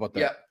sick? How about that?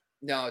 Yeah.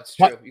 No, it's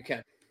true. You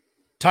can.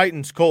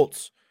 Titans,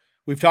 Colts.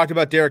 We've talked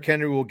about Derrick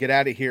Henry. We'll get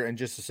out of here in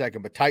just a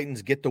second, but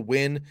Titans get the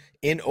win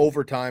in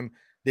overtime.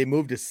 They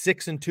move to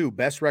 6-2,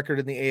 best record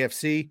in the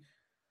AFC.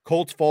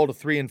 Colts fall to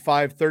 3-5,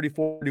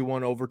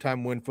 30-41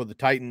 overtime win for the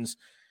Titans.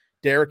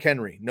 Derrick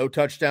Henry, no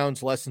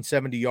touchdowns, less than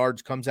 70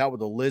 yards, comes out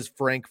with a Liz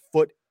Frank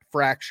foot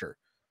fracture.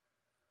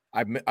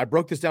 I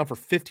broke this down for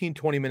 15,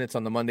 20 minutes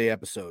on the Monday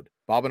episode.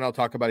 Bob and I'll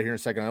talk about it here in a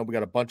second. I know we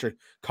got a bunch of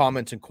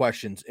comments and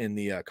questions in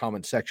the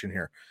comment section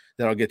here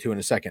that I'll get to in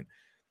a second.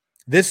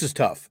 This is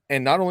tough.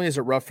 And not only is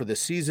it rough for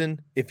this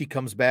season, if he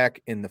comes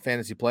back in the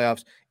fantasy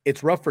playoffs,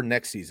 it's rough for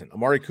next season.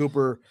 Amari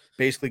Cooper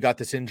basically got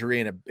this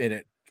injury and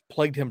it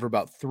plagued him for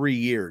about 3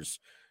 years.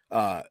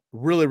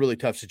 Really, really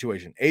tough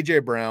situation. A.J.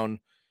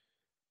 Brown,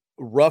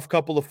 rough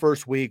couple of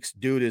first weeks.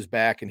 Dude is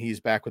back, and he's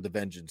back with a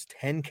vengeance.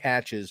 10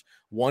 catches,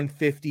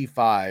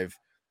 155,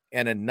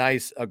 and a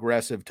nice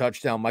aggressive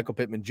touchdown. Michael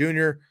Pittman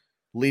Jr.,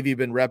 Levy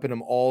been repping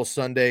him all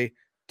Sunday.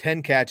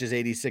 10 catches,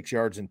 86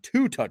 yards, and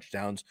 2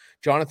 touchdowns.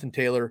 Jonathan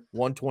Taylor,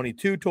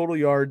 122 total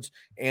yards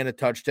and a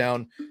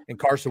touchdown. And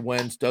Carson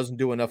Wentz doesn't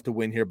do enough to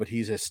win here, but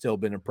he has still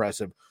been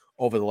impressive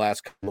over the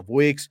last couple of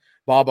weeks.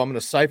 Bob, I'm going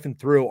to siphon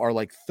through our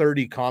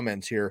 30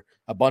 comments here.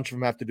 A bunch of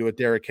them have to do with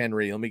Derrick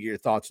Henry. Let me get your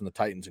thoughts on the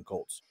Titans and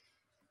Colts.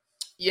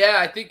 Yeah,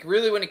 I think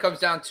really when it comes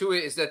down to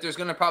it is that there's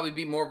going to probably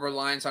be more of a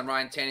reliance on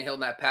Ryan Tannehill in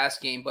that pass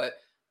game. But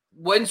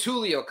when's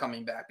Julio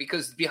coming back?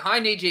 Because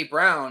behind A.J.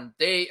 Brown,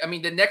 the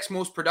next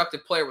most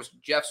productive player was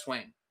Jeff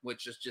Swain,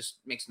 which just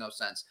makes no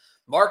sense.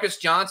 Marcus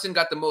Johnson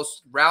got the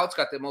most routes,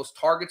 got the most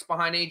targets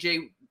behind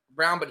A.J.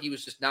 Brown, but he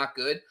was just not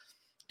good.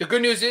 The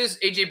good news is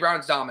A.J.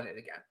 Brown's dominant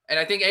again. And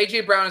I think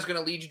A.J. Brown is going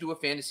to lead you to a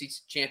fantasy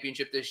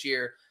championship this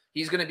year.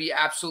 He's going to be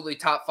absolutely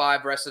top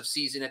 5 rest of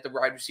season at the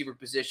wide receiver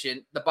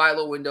position. The buy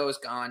low window is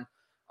gone.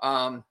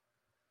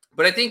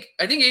 But I think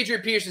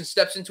Adrian Peterson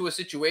steps into a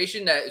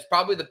situation that is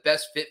probably the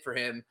best fit for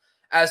him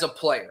as a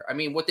player. I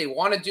mean, what they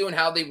want to do and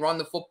how they run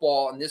the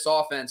football in this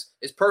offense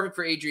is perfect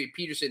for Adrian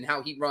Peterson and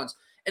how he runs.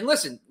 And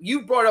listen,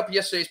 you brought up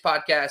yesterday's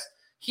podcast.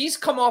 He's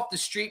come off the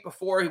street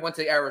before. He went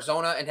to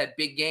Arizona and had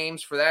big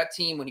games for that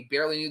team when he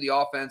barely knew the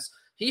offense.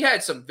 He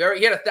had a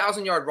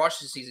 1,000-yard rush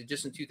this season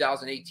just in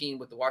 2018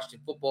 with the Washington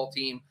football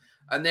team.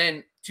 And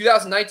then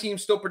 2019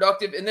 still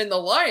productive. And then the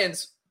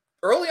Lions,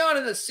 early on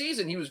in the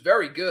season, he was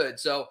very good.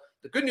 So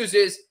the good news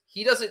is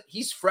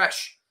he's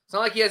fresh. It's not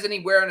like he has any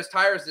wear on his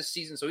tires this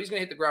season, so he's going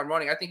to hit the ground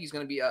running. I think he's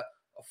going to be a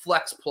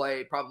flex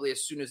play probably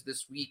as soon as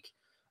this week.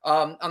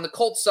 On the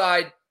Colts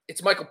side,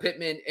 it's Michael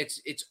Pittman.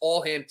 It's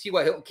all him.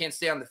 T.Y. Hilton can't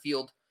stay on the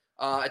field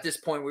at this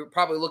point. We're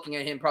probably looking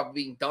at him probably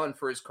being done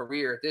for his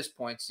career at this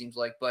point, it seems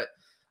like. But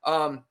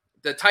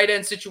the tight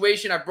end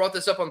situation, I brought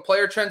this up on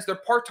Player Trends. They're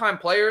part-time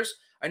players.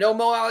 I know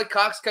Mo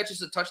Alley-Cox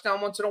catches a touchdown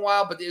once in a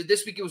while, but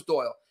this week it was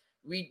Doyle.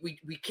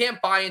 We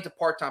can't buy into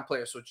part-time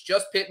players, so it's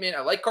just Pittman. I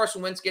like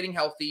Carson Wentz getting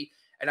healthy,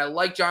 and I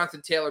like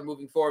Jonathan Taylor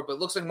moving forward, but it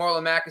looks like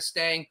Marlon Mack is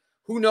staying.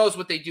 Who knows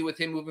what they do with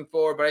him moving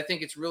forward, but I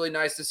think it's really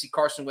nice to see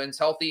Carson Wentz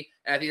healthy,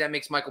 and I think that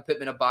makes Michael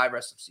Pittman a buy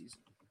rest of season.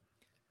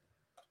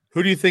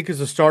 Who do you think is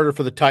a starter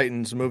for the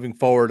Titans moving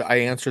forward? I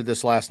answered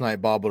this last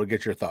night, Bob, but to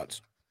get your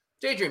thoughts.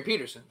 Adrian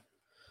Peterson.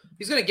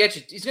 He's going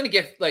to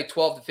get like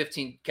 12 to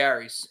 15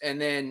 carries, and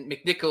then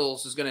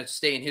McNichols is going to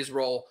stay in his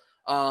role.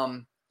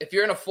 If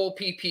you're in a full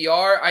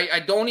PPR,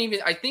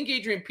 I think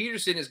Adrian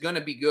Peterson is going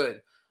to be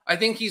good. I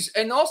think he's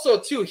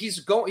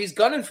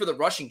gunning for the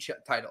rushing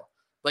title,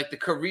 like the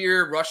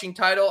career rushing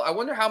title. I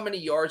wonder how many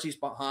yards he's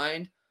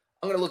behind.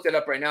 I'm going to look that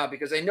up right now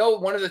because I know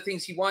one of the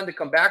things he wanted to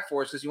come back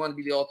for is because he wanted to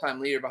be the all-time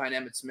leader behind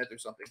Emmitt Smith or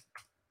something.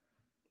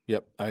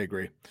 Yep, I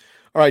agree.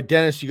 All right,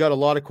 Dennis, you got a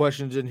lot of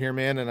questions in here,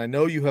 man, and I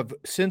know you have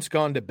since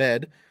gone to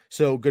bed.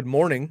 So good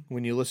morning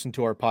when you listen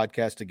to our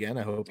podcast again.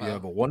 I hope you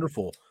have a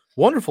wonderful,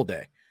 wonderful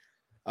day.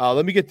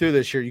 Let me get through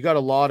this here. You got a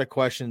lot of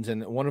questions,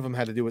 and one of them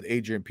had to do with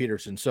Adrian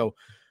Peterson. So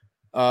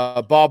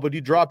Bob, would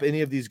you drop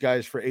any of these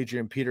guys for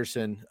Adrian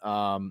Peterson?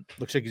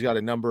 Looks like he's got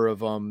a number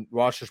of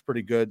roster's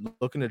pretty good.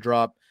 Looking to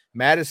drop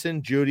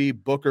Madison, Judy,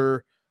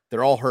 Booker.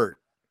 They're all hurt.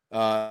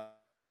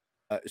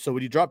 So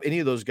would you drop any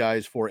of those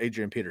guys for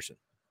Adrian Peterson?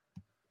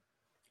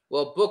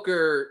 Well,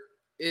 Booker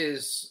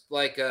is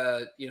like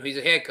he's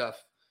a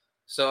handcuff.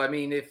 So I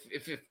mean, if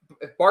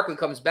Barkley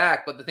comes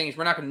back, but the thing is,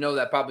 we're not going to know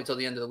that probably till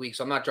the end of the week.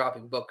 So I'm not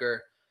dropping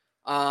Booker.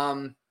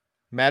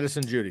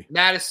 Madison, Judy.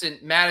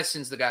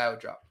 Madison's the guy I would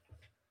drop.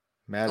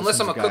 Unless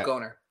I'm a Cook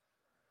owner.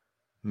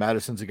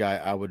 Madison's a guy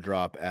I would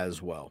drop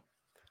as well.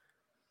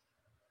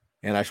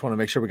 And I just want to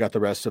make sure we got the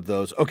rest of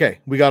those. Okay,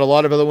 we got a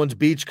lot of other ones.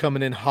 Beach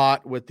coming in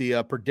hot with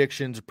the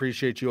predictions.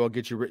 Appreciate you. I'll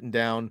get you written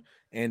down.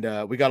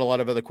 And we got a lot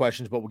of other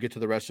questions, but we'll get to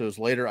the rest of those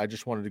later. I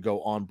just wanted to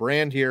go on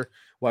brand here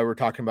while we're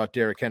talking about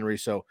Derrick Henry.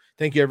 So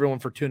thank you, everyone,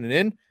 for tuning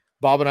in.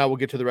 Bob and I will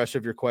get to the rest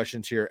of your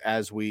questions here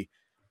as we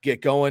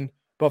get going.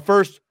 But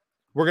first,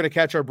 we're going to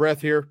catch our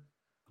breath here,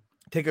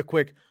 take a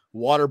quick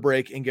water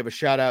break, and give a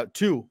shout out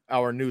to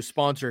our new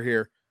sponsor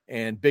here.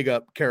 And big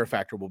up Care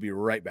Factor. We'll be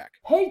right back.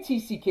 Hey,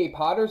 TCK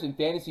Potters and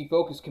Fantasy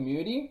Focus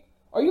community.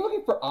 Are you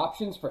looking for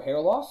options for hair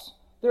loss?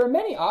 There are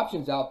many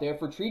options out there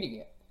for treating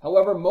it.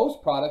 However,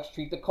 most products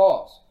treat the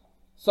cause,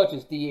 such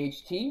as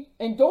DHT,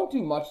 and don't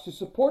do much to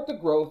support the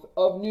growth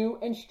of new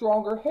and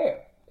stronger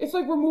hair. It's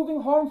like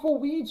removing harmful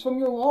weeds from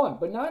your lawn,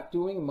 but not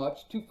doing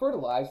much to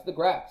fertilize the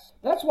grass.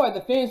 That's why the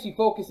Fantasy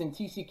Focus and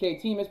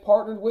TCK team has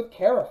partnered with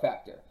Care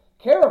Factor.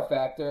 Care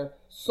Factor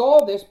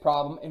saw this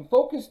problem and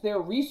focused their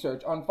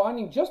research on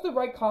finding just the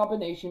right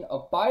combination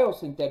of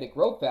biosynthetic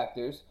growth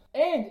factors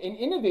and an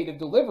innovative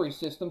delivery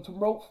system to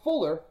promote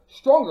fuller,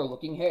 stronger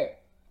looking hair.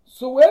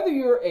 So whether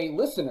you're a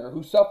listener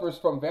who suffers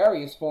from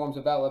various forms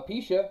of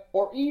alopecia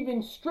or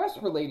even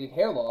stress-related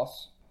hair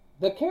loss,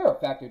 the Care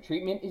Factor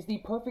treatment is the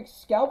perfect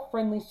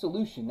scalp-friendly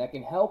solution that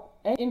can help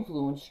and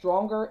influence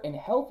stronger and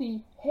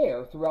healthy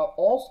hair throughout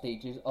all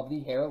stages of the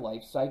hair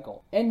life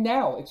cycle. And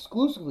now,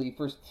 exclusively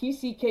for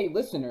TCK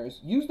listeners,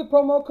 use the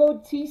promo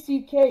code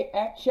TCK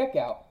at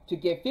checkout to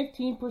get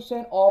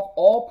 15% off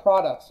all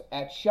products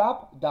at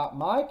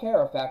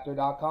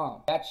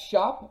shop.mycarefactor.com. That's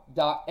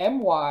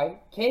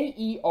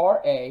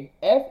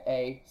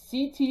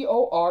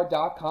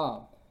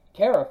shop.mycarefactor.com.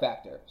 Care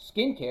Factor,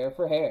 skincare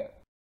for hair.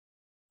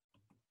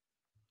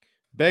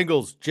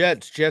 Bengals,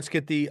 Jets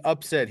get the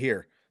upset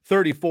here.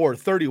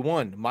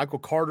 34-31. Michael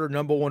Carter,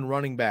 number one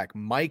running back.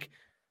 Mike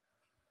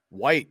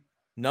White,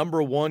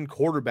 number one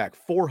quarterback.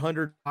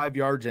 405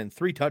 yards and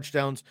 3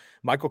 touchdowns.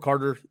 Michael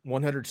Carter,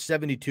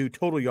 172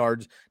 total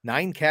yards.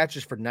 9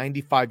 catches for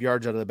 95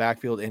 yards out of the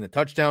backfield and a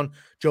touchdown.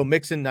 Joe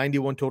Mixon,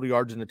 91 total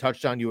yards and a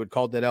touchdown. You had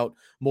called that out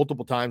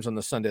multiple times on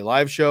the Sunday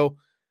Live show.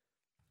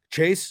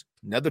 Chase,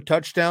 another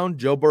touchdown.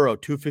 Joe Burrow,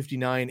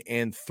 259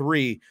 and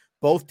 3.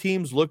 Both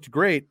teams looked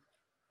great.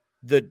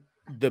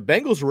 The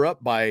Bengals were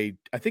up by,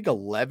 I think,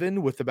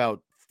 11 with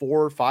about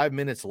 4 or 5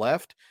 minutes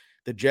left.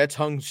 The Jets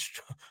hung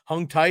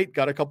tight,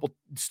 got a couple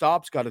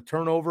stops, got a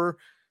turnover,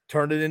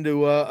 turned it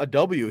into a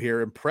W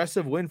here.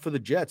 Impressive win for the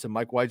Jets and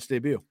Mike White's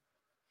debut.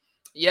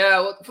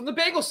 Yeah, well, from the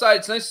Bengals side,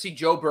 it's nice to see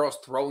Joe Burrow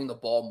throwing the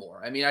ball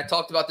more. I mean, I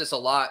talked about this a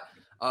lot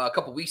a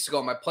couple weeks ago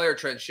on my player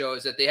trend show,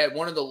 is that they had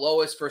one of the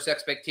lowest first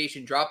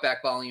expectation drop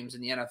back volumes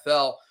in the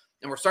NFL.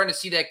 And we're starting to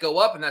see that go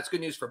up, and that's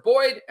good news for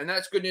Boyd, and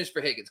that's good news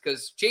for Higgins,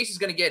 because Chase is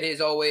going to get his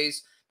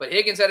always, but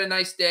Higgins had a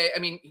nice day. I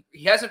mean,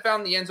 he hasn't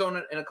found the end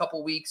zone in a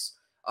couple weeks,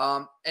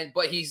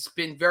 but he's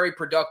been very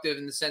productive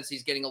in the sense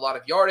he's getting a lot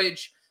of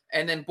yardage.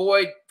 And then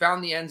Boyd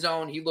found the end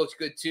zone. He looked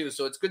good too.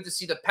 So it's good to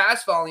see the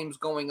pass volumes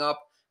going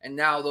up, and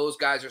now those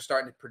guys are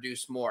starting to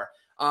produce more.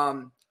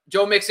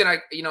 Joe Mixon,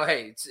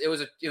 it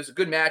was a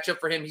good matchup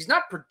for him. He's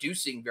not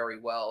producing very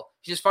well.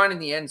 He's just finding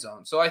the end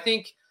zone. So I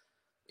think,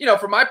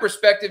 from my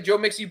perspective, Joe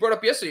Mixon, you brought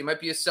up yesterday, might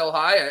be a sell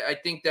high. I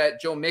think that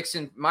Joe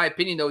Mixon, in my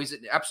opinion, though, he's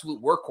an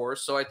absolute workhorse.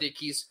 So I think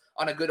he's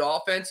on a good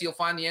offense. He'll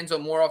find the end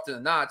zone more often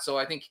than not. So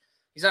I think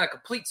he's not a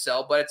complete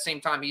sell, but at the same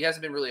time, he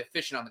hasn't been really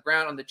efficient on the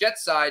ground. On the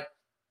Jets side,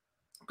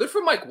 good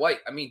for Mike White.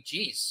 I mean,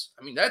 geez.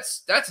 I mean,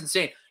 that's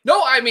insane.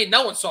 No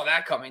one saw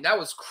that coming. That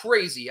was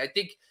crazy. I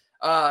think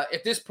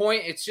at this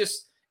point, it's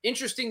just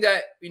interesting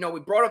that, we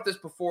brought up this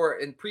before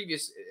in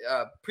previous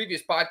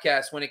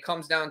podcasts when it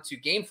comes down to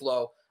game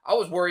flow. I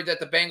was worried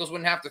that the Bengals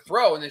wouldn't have to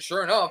throw, and then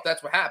sure enough,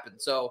 that's what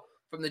happened. So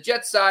from the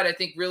Jets side, I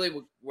think really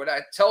what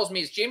that tells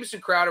me is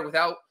Jamison Crowder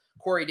without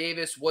Corey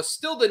Davis was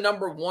still the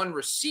number one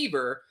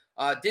receiver.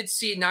 Did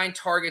see 9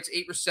 targets,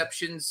 8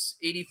 receptions,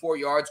 84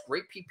 yards,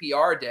 great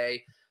PPR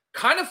day.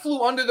 Kind of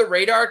flew under the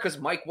radar because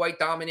Mike White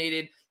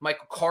dominated.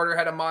 Michael Carter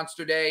had a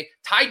monster day.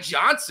 Ty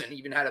Johnson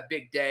even had a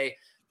big day.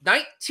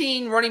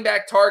 19 running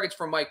back targets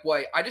for Mike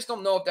White. I just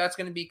don't know if that's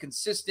going to be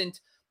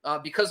consistent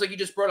because, like you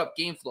just brought up,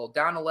 game flow,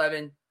 down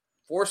 11.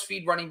 Force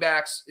feed running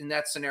backs in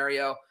that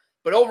scenario.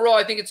 But overall,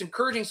 I think it's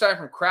encouraging sign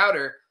from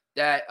Crowder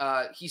that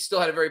he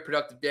still had a very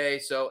productive day.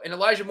 So, and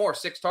Elijah Moore,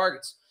 6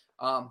 targets.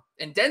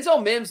 And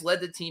Denzel Mims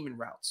led the team in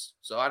routes.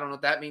 So I don't know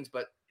what that means,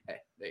 but hey,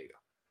 there you go.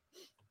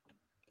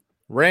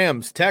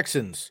 Rams,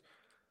 Texans.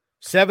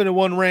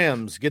 7-1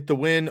 Rams get the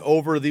win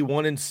over the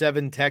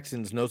 1-7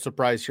 Texans. No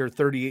surprise here,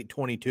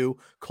 38-22.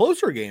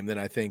 Closer game than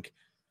I think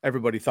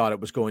everybody thought it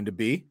was going to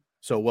be.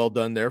 So well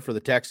done there for the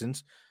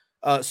Texans.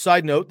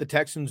 Side note, the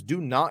Texans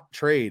do not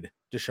trade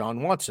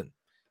Deshaun Watson.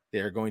 They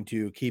are going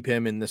to keep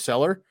him in the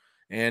cellar,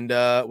 and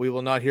we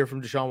will not hear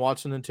from Deshaun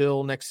Watson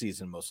until next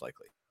season, most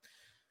likely.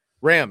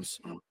 Rams,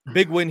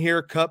 big win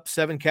here. Kupp,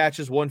 7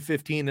 catches,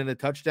 115 and a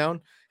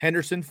touchdown.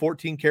 Henderson,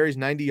 14 carries,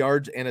 90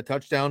 yards and a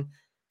touchdown.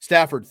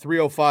 Stafford,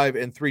 305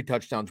 and 3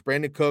 touchdowns.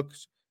 Brandon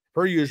Cooks,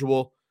 per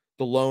usual,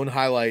 the lone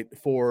highlight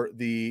for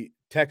the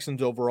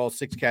Texans overall,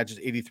 6 catches,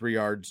 83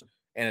 yards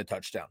and a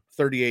touchdown.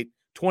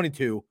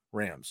 38-22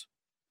 Rams.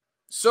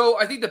 So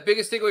I think the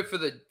biggest takeaway for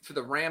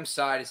the Rams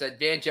side is that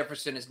Van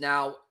Jefferson is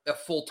now a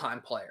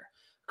full-time player.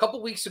 A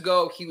couple weeks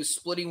ago, he was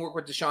splitting work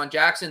with Deshaun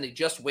Jackson. They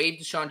just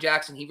waived Deshaun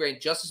Jackson. He ran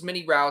just as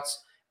many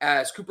routes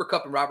as Cooper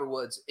Kupp and Robert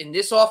Woods. In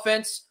this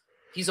offense,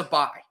 he's a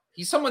buy.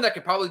 He's someone that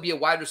could probably be a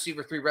wide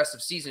receiver 3 rest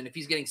of season if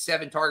he's getting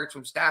 7 targets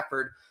from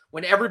Stafford.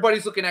 When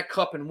everybody's looking at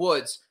Kupp and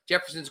Woods,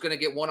 Jefferson's going to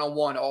get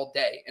one-on-one all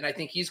day. And I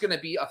think he's going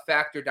to be a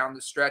factor down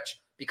the stretch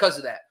because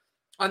of that.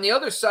 On the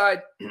other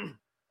side,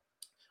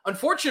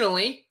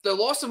 unfortunately, the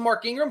loss of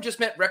Mark Ingram just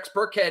meant Rex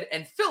Burkhead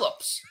and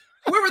Phillips,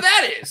 whoever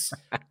that is.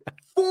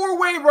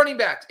 4-way running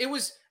backs. It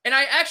was, and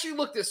I actually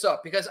looked this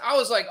up because I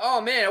was like,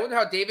 oh man, I wonder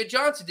how David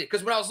Johnson did.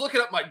 Because when I was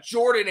looking up my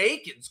Jordan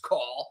Akins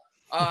call,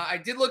 I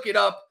did look it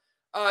up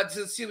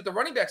to see what the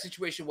running back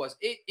situation was.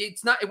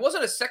 It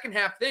wasn't a second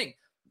half thing.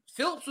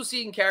 Phillips was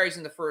seeing carries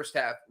in the first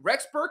half.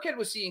 Rex Burkhead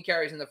was seeing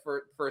carries in the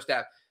first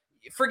half.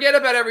 Forget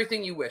about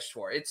everything you wished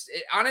for.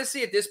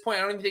 Honestly, at this point,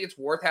 I don't even think it's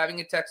worth having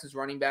a Texans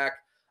running back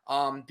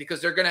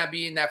because they're going to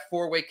be in that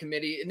 4-way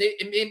committee. And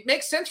it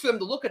makes sense for them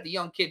to look at the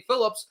young kid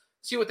Phillips,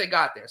 see what they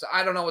got there. So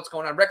I don't know what's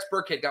going on. Rex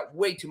Burkhead got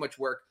way too much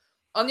work.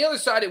 On the other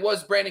side, it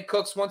was Brandon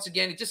Cooks. Once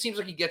again, it just seems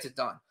like he gets it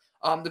done.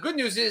 The good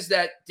news is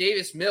that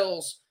Davis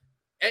Mills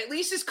at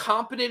least is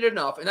competent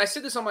enough, and I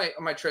said this on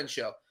my trend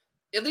show,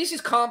 at least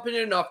he's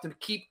competent enough to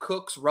keep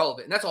Cooks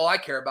relevant. And that's all I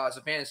care about as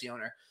a fantasy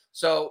owner.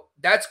 So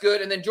that's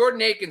good. And then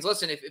Jordan Akins,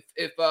 listen,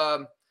 if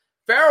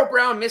Pharaoh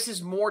Brown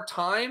misses more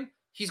time,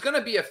 he's going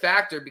to be a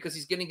factor because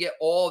he's going to get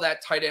all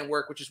that tight end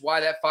work, which is why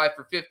that 5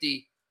 for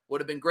 50 would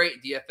have been great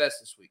in DFS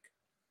this week.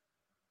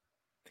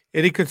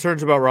 Any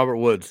concerns about Robert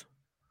Woods?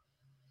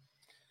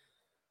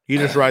 You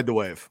just ride the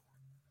wave.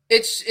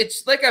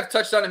 It's like I've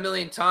touched on a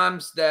million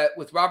times that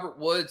with Robert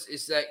Woods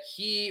is that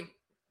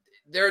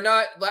they're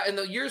not in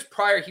the years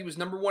prior, he was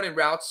number 1 in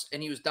routes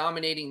and he was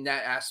dominating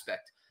that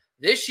aspect.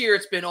 This year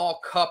it's been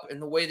all Kupp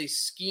and the way they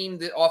schemed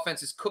the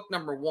offense is Cook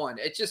number 1.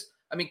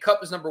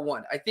 Kupp is number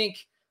 1. I think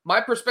my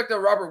perspective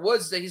of Robert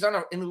Woods is that he's on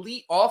an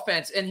elite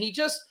offense and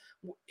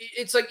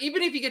it's like,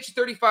 even if he gets you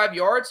 35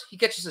 yards, he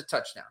catches a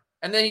touchdown.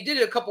 And then he did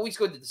it a couple weeks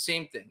ago, did the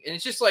same thing. And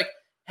it's just like,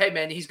 hey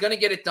man, he's going to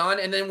get it done.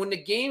 And then when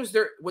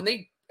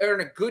they are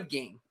in a good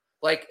game,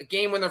 like a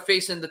game when they're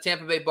facing the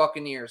Tampa Bay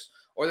Buccaneers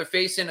or they're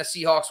facing a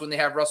Seahawks when they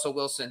have Russell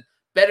Wilson,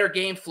 better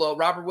game flow,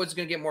 Robert Woods is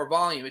going to get more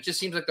volume. It just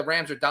seems like the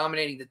Rams are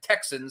dominating the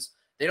Texans.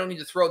 They don't need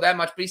to throw that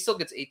much, but he still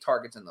gets 8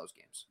 targets in those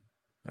games.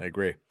 I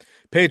agree.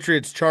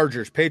 Patriots,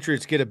 Chargers.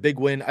 Patriots get a big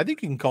win. I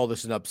think you can call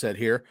this an upset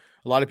here.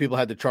 A lot of people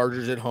had the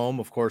Chargers at home.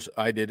 Of course,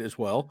 I did as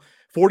well.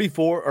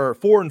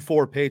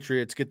 4-4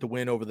 Patriots get the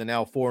win over the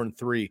now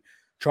 4-3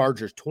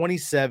 Chargers.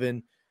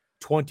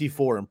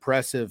 27-24.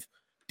 Impressive.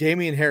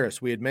 Damian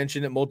Harris, we had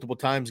mentioned it multiple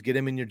times. Get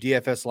him in your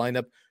DFS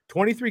lineup.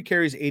 23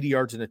 carries, 80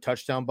 yards, and a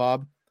touchdown,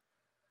 Bob.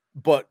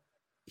 But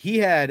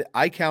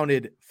I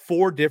counted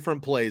 4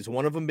 different plays,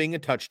 one of them being a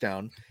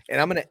touchdown. And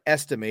I'm going to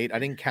estimate, I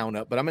didn't count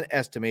up, but I'm going to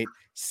estimate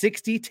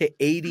 60 to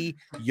 80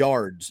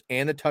 yards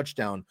and a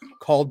touchdown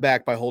called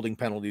back by holding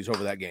penalties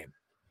over that game.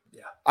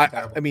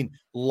 Yeah. I mean,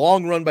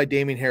 long run by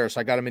Damian Harris.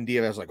 I got him in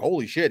DFS. I was like,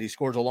 holy shit, he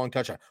scores a long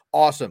touchdown.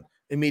 Awesome.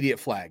 Immediate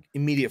flag.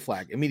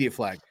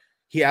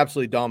 He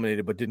absolutely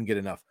dominated, but didn't get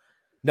enough.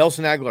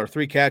 Nelson Aguilar,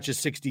 3 catches,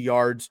 60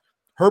 yards.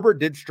 Herbert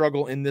did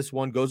struggle in this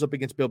one, goes up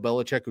against Bill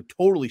Belichick, who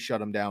totally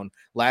shut him down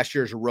last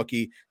year as a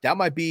rookie. That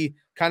might be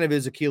kind of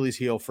his Achilles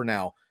heel for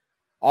now.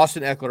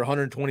 Austin Eckler,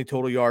 120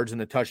 total yards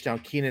and a touchdown.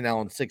 Keenan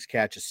Allen, 6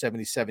 catches,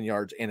 77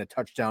 yards and a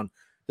touchdown.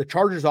 The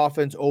Chargers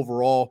offense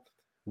overall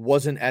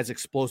wasn't as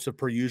explosive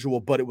per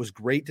usual, but it was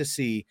great to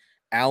see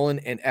Allen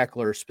and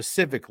Eckler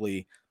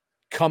specifically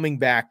coming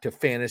back to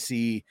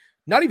fantasy,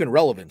 not even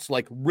relevance,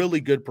 like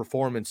really good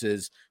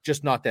performances,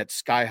 just not that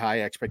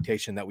sky-high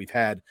expectation that we've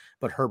had.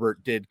 But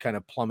Herbert did kind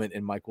of plummet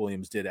and Mike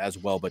Williams did as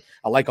well. But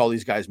I like all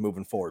these guys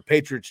moving forward.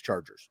 Patriots,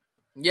 Chargers.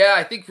 Yeah,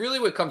 I think really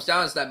what comes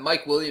down is that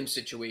Mike Williams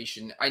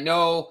situation. I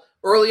know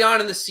early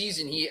on in the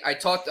season, I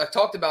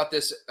talked about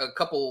this a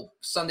couple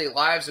Sunday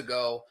Lives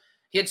ago.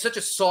 He had such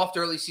a soft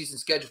early season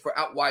schedule for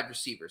out wide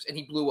receivers, and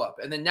he blew up.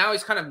 And then now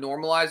he's kind of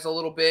normalized a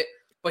little bit,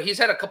 but he's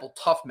had a couple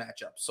tough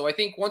matchups. So I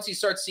think once he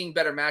starts seeing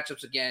better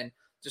matchups again,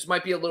 just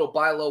might be a little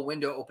buy low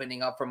window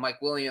opening up for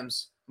Mike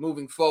Williams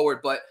moving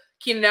forward. But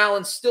Keenan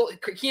Allen's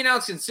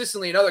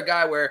consistently another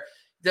guy where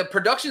the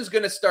production's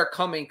going to start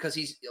coming because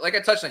he's, like I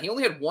touched on, he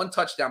only had 1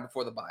 touchdown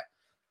before the bye.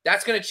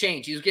 That's going to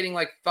change. He was getting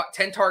like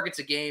 10 targets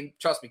a game.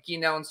 Trust me,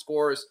 Keenan Allen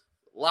scores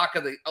a lock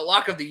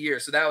of the year.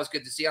 So that was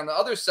good to see. On the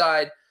other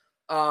side,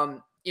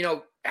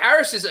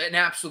 Harris is an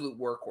absolute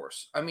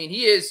workhorse. I mean,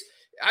 he is.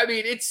 I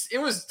mean, it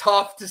was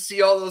tough to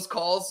see all those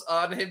calls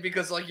on him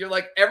because you're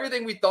like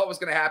everything we thought was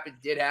going to happen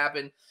did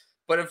happen,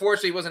 but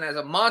unfortunately, it wasn't as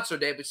a monster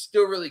day, but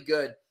still really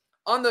good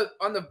on the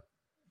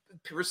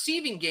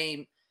receiving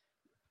game.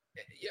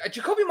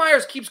 Jacoby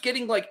Myers keeps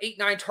getting like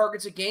 8-9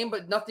 targets a game,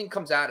 but nothing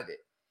comes out of it.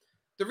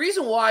 The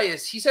reason why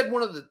is he's had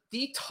one of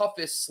the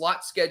toughest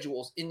slot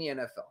schedules in the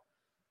NFL.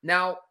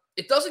 Now,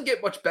 it doesn't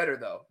get much better,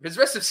 though. His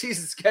rest of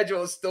season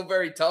schedule is still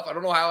very tough. I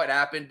don't know how it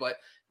happened, but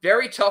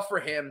very tough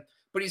for him.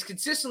 But he's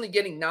consistently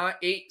getting 9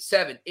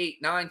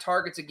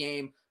 targets a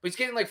game, but he's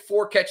getting like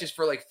 4 catches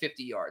for like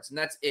 50 yards, and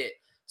that's it.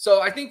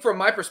 So I think from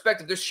my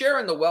perspective, they're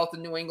sharing the wealth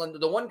in New England.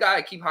 The one guy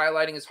I keep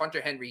highlighting is Hunter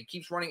Henry. He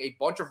keeps running a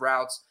bunch of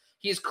routes.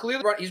 He's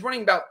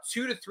running about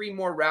 2 to 3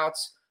 more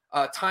routes,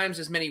 times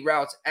as many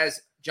routes as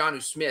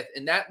Jonnu Smith,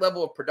 and that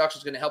level of production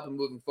is going to help him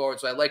moving forward.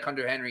 So I like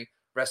Hunter Henry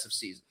rest of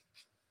season.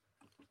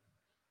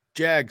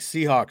 Jags,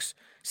 Seahawks.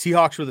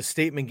 Seahawks with a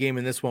statement game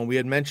in this one. We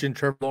had mentioned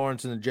Trevor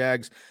Lawrence and the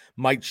Jags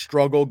might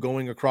struggle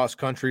going across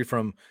country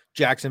from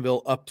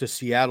Jacksonville up to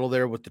Seattle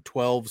there with the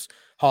 12s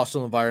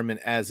hostile environment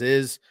as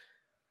is.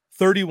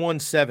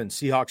 31-7,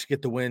 Seahawks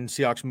get the win.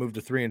 Seahawks move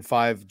to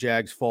 3-5.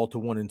 Jags fall to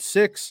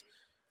 1-6.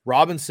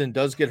 Robinson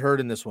does get hurt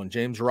in this one.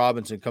 James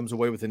Robinson comes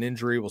away with an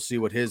injury. We'll see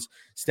what his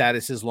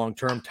status is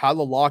long-term.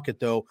 Tyler Lockett,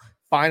 though,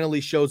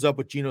 finally shows up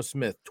with Geno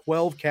Smith.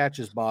 12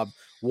 catches, Bob,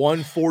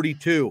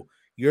 142.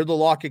 You're the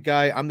Lockett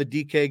guy. I'm the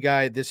DK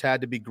guy. This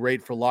had to be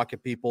great for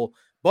Lockett people.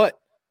 But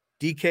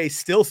DK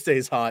still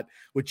stays hot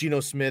with Geno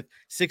Smith.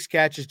 6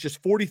 catches,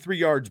 just 43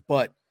 yards,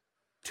 but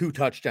 2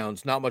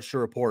 touchdowns. Not much to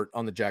report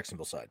on the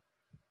Jacksonville side.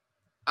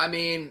 I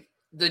mean,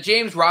 the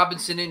James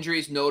Robinson injury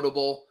is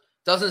notable.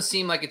 Doesn't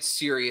seem like it's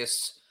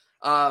serious.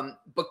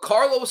 But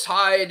Carlos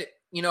Hyde,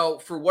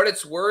 for what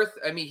it's worth,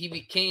 I mean, he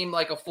became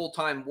like a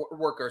full-time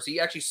worker. So he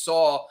actually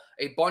saw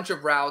a bunch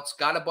of routes,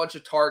 got a bunch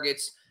of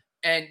targets,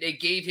 and they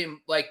gave him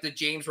like the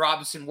James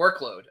Robinson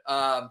workload.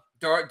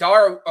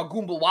 Dar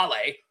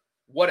Agumbawale,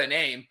 what a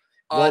name.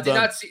 Well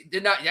done.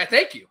 Yeah,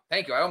 thank you.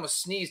 I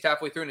almost sneezed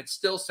halfway through and it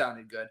still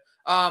sounded good.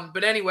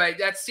 But anyway,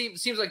 that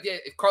seems like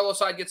if Carlos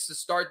Hyde gets to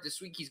start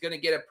this week, he's going to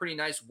get a pretty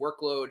nice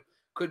workload.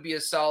 Could be a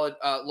solid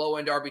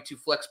low-end RB2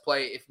 flex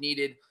play if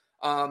needed.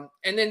 And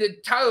then the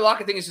Tyler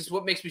Lockett thing is just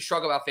what makes me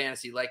struggle about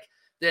fantasy. Like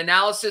the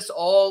analysis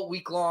all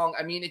week long.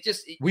 I mean,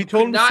 we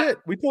told him to sit.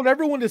 We told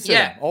everyone to sit.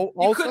 Yeah,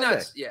 all could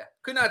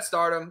not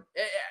start him.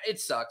 It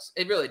sucks.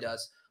 It really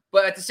does.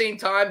 But at the same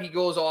time, he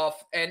goes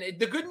off. And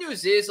the good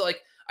news is,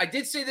 like, I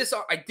did say this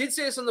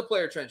on the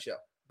Player Trend show,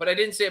 but I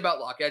didn't say about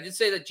Lockett. I did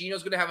say that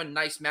Geno's going to have a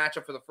nice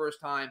matchup for the first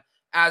time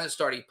as a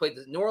starter. He played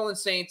the New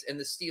Orleans Saints and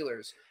the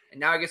Steelers, and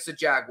now he gets the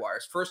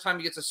Jaguars. First time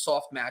he gets a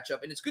soft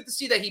matchup, and it's good to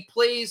see that he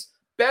plays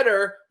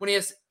better when he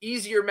has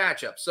easier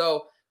matchups.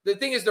 So the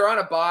thing is, they're on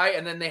a bye,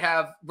 and then they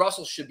have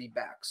Russell should be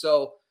back.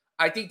 So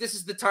I think this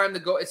is the time to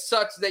go. It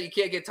sucks that you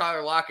can't get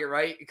Tyler Lockett,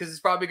 right? Because it's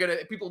probably going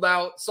to – people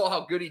now saw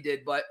how good he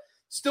did, but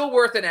still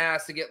worth an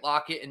ask to get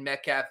Lockett and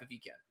Metcalf if you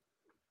can.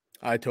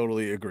 I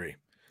totally agree.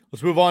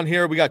 Let's move on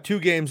here. We got 2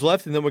 games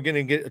left, and then we're going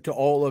to get to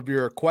all of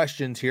your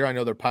questions here. I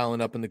know they're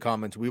piling up in the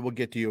comments. We will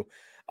get to you,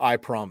 I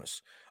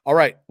promise. All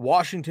right,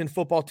 Washington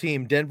football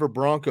team, Denver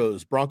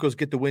Broncos. Broncos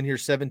get the win here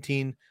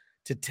 17-10.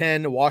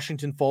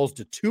 Washington falls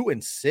to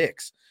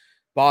 2-6.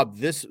 Bob,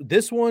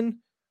 this one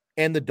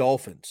and the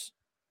Dolphins.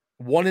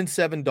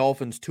 1-7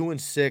 Dolphins,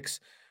 2-6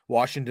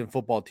 Washington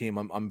football team.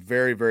 I'm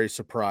very, very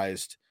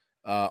surprised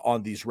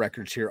on these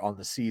records here on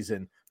the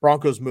season.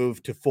 Broncos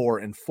move to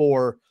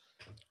 4-4.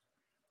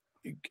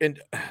 And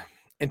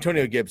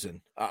Antonio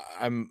Gibson,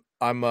 I've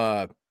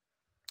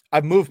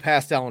moved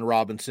past Allen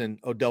Robinson,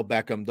 Odell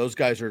Beckham. Those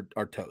guys are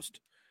toast.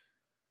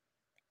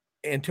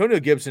 Antonio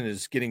Gibson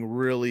is getting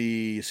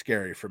really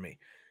scary for me.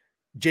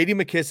 J.D.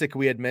 McKissick,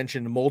 we had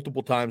mentioned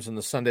multiple times on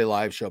the Sunday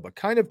Live show, but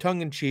kind of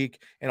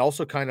tongue-in-cheek and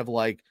also kind of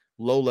like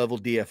low-level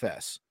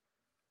DFS.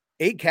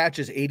 8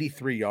 catches,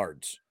 83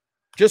 yards.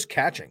 Just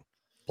catching.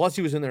 Plus,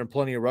 he was in there in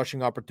plenty of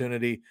rushing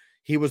opportunity.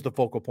 He was the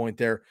focal point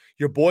there.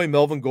 Your boy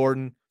Melvin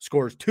Gordon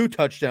scores 2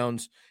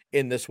 touchdowns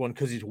in this one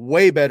because he's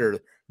way better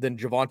than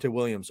Javonte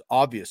Williams,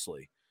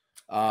 obviously.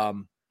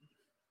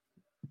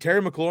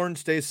 Terry McLaurin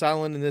stays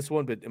silent in this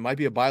one, but it might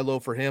be a buy low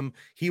for him.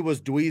 He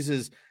was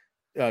Dweez's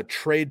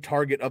trade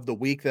target of the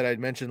week that I'd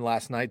mentioned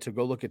last night, so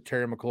go look at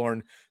Terry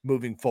McLaurin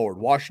moving forward.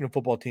 Washington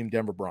football team,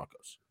 Denver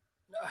Broncos.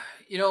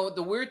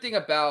 The weird thing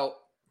about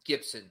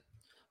Gibson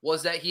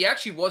was that he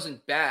actually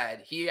wasn't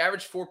bad. He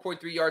averaged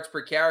 4.3 yards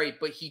per carry,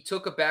 but he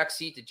took a back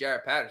seat to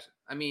Jaret Patterson.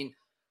 I mean,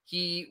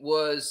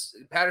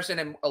 Patterson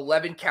had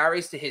 11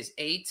 carries to his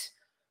 8.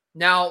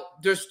 Now,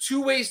 there's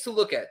 2 ways to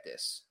look at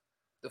this.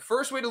 The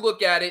first way to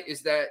look at it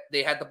is that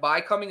they had the bye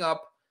coming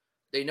up.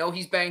 They know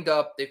he's banged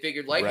up. They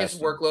figured lighten his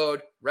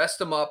workload, rest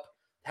him up,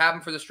 have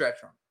him for the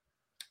stretch run.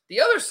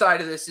 The other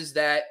side of this is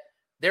that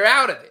they're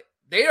out of it.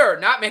 They are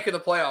not making the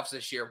playoffs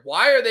this year.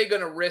 Why are they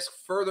going to risk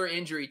further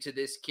injury to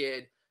this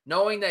kid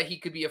knowing that he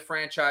could be a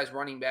franchise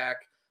running back.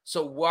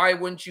 So why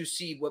wouldn't you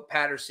see what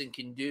Patterson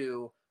can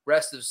do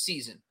rest of the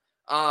season?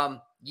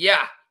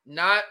 Yeah,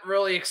 not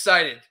really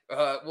excited.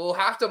 We'll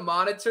have to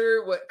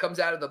monitor what comes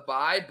out of the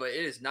bye, but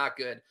it is not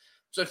good.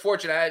 It's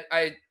unfortunate.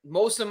 I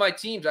most of my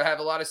teams, I have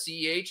a lot of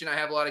CEH and I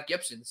have a lot of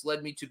Gibson. It's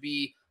led me to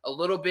be a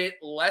little bit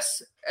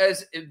less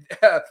as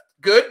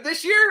good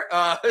this year.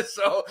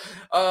 So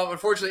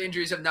unfortunately,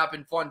 injuries have not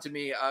been fun to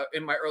me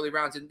in my early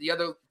rounds. And the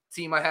other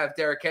team, I have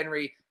Derrick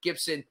Henry,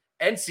 Gibson,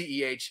 and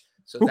CEH.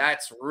 So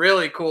that's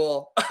really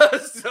cool.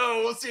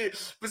 So we'll see.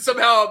 But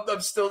somehow I'm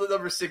still the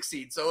number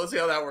 16. So we'll see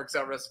how that works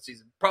out rest of the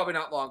season. Probably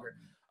not longer.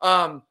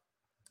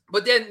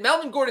 But then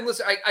Melvin Gordon,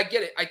 listen, I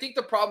get it. I think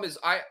the problem is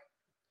I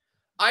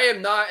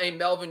am not a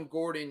Melvin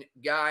Gordon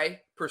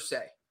guy per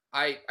se.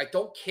 I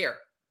don't care.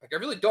 Like, I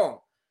really don't.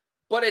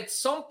 But at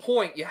some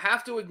point, you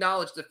have to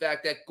acknowledge the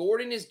fact that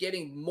Gordon is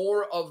getting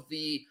more of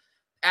the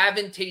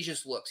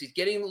advantageous looks. He's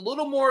getting a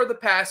little more of the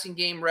passing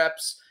game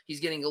reps. He's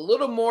getting a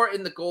little more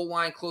in the goal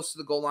line, close to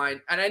the goal line.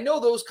 And I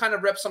know those kind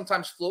of reps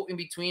sometimes float in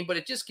between, but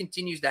it just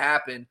continues to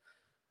happen.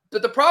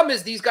 But the problem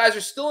is these guys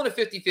are still in a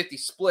 50-50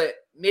 split,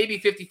 maybe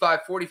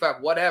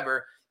 55-45,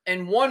 whatever.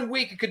 And 1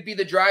 week, it could be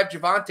the drive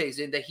Javante's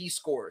in that he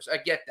scores. I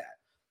get that.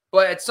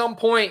 But at some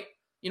point,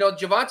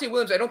 Javonte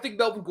Williams, I don't think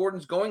Melvin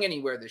Gordon's going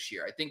anywhere this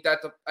year. I think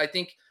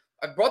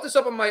I brought this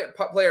up on my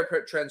player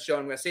trends show.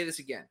 I'm going to say this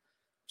again.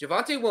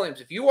 Javonte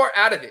Williams, if you are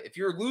out of it, if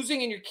you're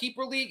losing in your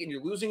keeper league and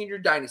you're losing in your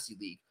dynasty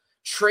league,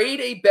 trade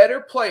a better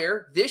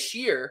player this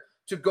year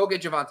to go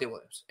get Javonte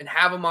Williams and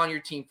have him on your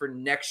team for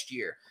next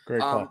year.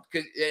 Great point.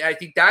 Because I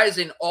think that is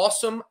an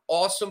awesome,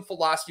 awesome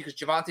philosophy because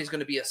Javonte is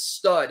going to be a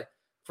stud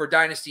for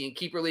dynasty and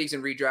keeper leagues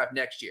and redraft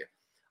next year.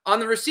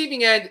 On the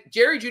receiving end,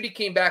 Jerry Jeudy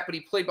came back, but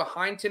he played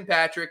behind Tim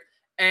Patrick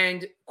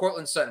and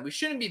Courtland Sutton. We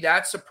shouldn't be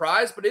that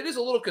surprised, but it is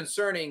a little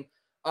concerning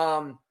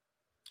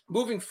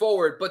moving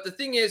forward. But the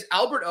thing is,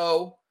 Albert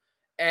O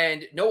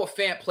and Noah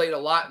Fant played a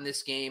lot in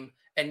this game,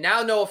 and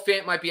now Noah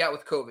Fant might be out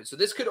with COVID. So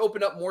this could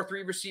open up more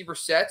 3 receiver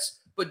sets,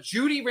 but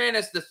Jeudy ran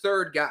as the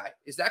third guy.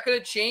 Is that going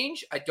to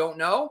change? I don't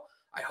know.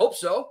 I hope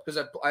so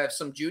because I have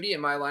some Jeudy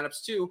in my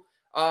lineups too.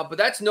 But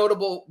that's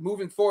notable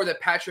moving forward that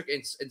Patrick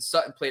and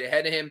Sutton played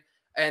ahead of him.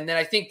 And then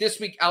I think this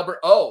week, Albert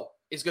O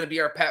is going to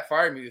be our Pat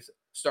Freiermuth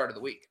start of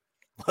the week.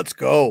 Let's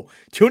go.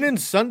 Tune in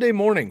Sunday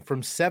morning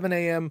from 7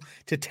 a.m.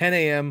 to 10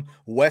 a.m.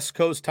 West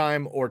Coast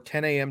time or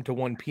 10 a.m. to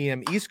 1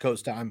 p.m. East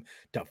Coast time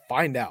to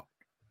find out.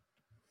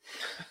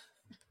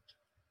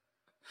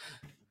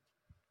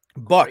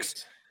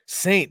 Bucks,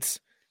 Great.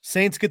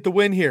 Saints get the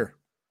win here.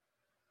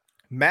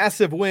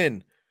 Massive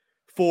win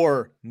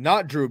for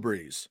not Drew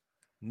Brees,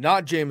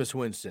 not Jameis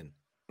Winston,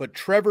 but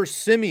Trevor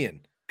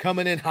Siemian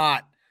coming in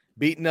hot,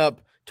 beating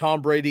up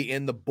Tom Brady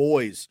and the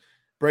boys.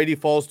 Brady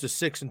falls to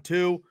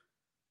 6-2.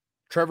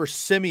 Trevor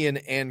Siemian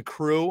and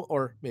crew,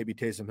 or maybe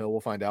Taysom Hill, we'll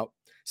find out.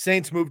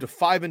 Saints move to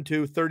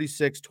 5-2,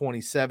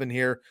 36-27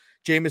 here.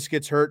 Jameis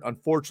gets hurt,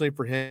 unfortunately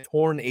for him,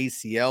 torn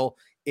ACL,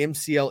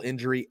 MCL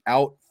injury,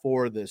 out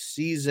for the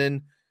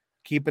season.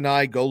 Keep an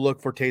eye, go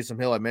look for Taysom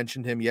Hill. I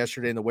mentioned him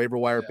yesterday in the waiver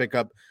wire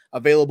pickup,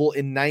 available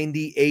in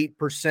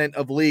 98%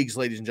 of leagues,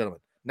 ladies and gentlemen.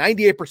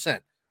 98%.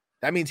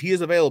 That means he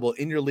is available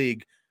in your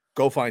league.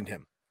 Go find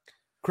him.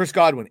 Chris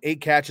Godwin,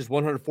 8 catches,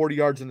 140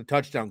 yards and a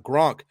touchdown.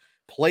 Gronk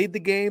played the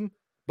game,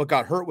 but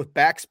got hurt with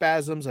back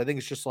spasms. I think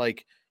it's just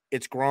like,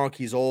 it's Gronk.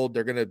 He's old.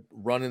 They're going to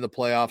run in the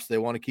playoffs. They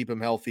want to keep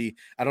him healthy.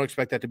 I don't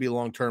expect that to be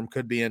long-term.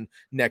 Could be in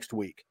next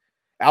week.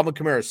 Alvin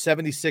Kamara,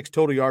 76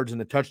 total yards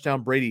and a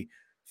touchdown. Brady,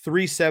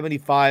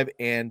 375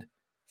 and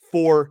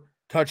 4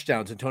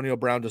 touchdowns. Antonio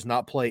Brown does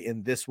not play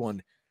in this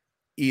one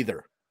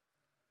either.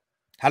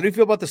 How do you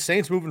feel about the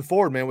Saints moving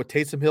forward, man, with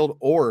Taysom Hill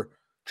or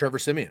Trevor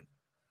Siemian?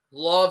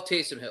 Love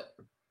Taysom Hill.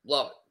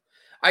 Love it.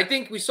 I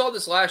think we saw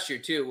this last year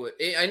too.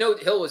 I know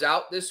Hill was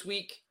out this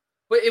week,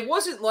 but it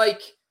wasn't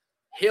like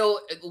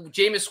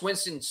Jameis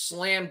Winston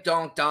slam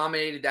dunk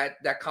dominated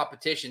that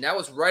competition. That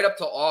was right up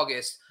to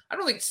August. I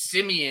don't think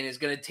Siemian is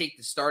going to take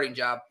the starting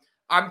job.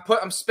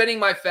 I'm spending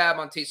my fab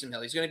on Taysom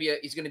Hill. He's going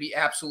to be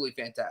absolutely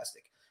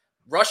fantastic.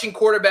 Rushing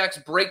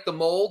quarterbacks break the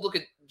mold. Look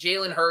at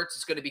Jalen Hurts.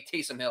 It's going to be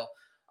Taysom Hill.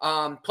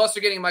 Plus,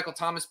 they're getting Michael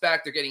Thomas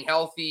back. They're getting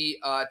healthy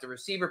at the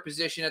receiver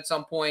position at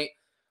some point.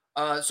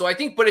 So I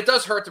think, but it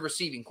does hurt the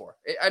receiving core.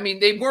 I mean,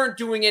 they weren't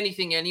doing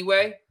anything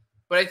anyway,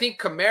 but I think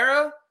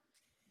Kamara,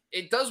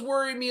 it does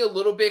worry me a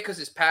little bit because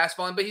his pass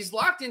volume, but he's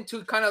locked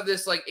into kind of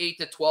this like 8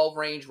 to 12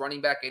 range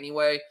running back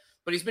anyway,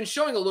 but he's been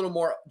showing a little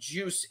more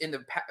juice in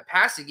the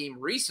passing game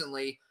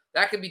recently.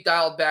 That could be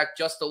dialed back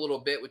just a little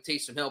bit with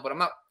Taysom Hill, but I'm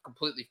not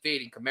completely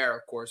fading Kamara,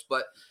 of course,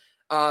 but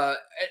I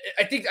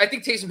think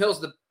Taysom Hill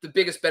is the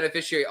biggest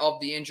beneficiary of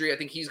the injury. I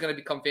think he's going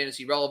to become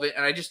fantasy relevant.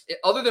 And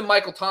other than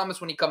Michael Thomas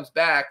when he comes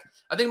back,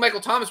 I think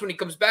Michael Thomas when he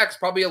comes back is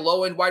probably a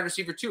low-end wide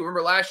receiver too.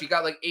 Remember last year he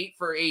got like 8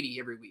 for 80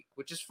 every week,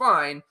 which is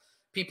fine,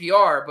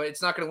 PPR, but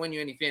it's not going to win you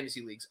any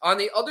fantasy leagues. On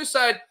the other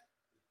side,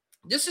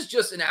 this is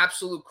just an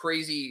absolute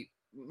crazy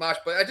mosh,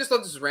 but I just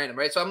thought this was random,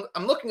 right? So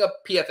I'm looking up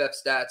PFF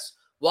stats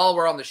while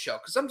we're on the show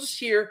because I'm just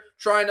here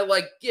trying to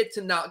like get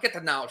the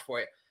knowledge for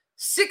you.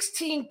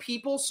 16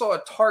 people saw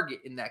a target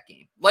in that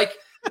game. Like,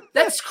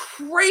 that's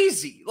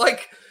crazy.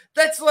 Like,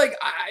 that's like,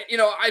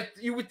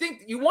 you would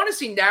think you want to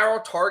see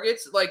narrow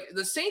targets. Like,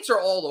 the Saints are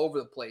all over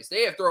the place.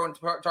 They have thrown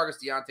targets,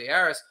 Deontay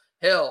Harris,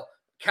 Hill,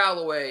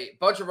 Callaway, a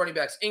bunch of running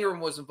backs.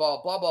 Ingram was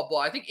involved, blah, blah, blah.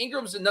 I think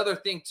Ingram's another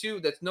thing, too,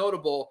 that's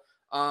notable.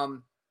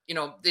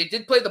 They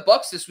did play the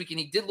Bucs this week, and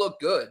he did look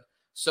good.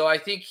 So I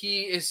think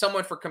he is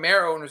someone for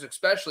Kamara owners,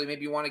 especially.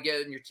 Maybe you want to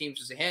get in your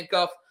teams as a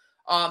handcuff.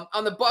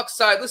 On the Bucs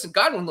side, listen,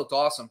 Godwin looked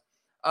awesome.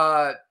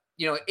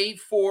 8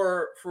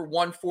 for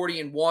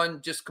 140 and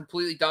 1, just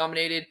completely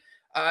dominated.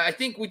 I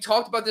think we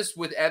talked about this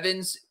with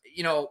Evans.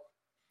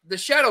 The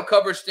shadow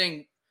coverage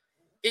thing,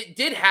 it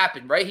did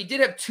happen, right? He did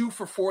have 2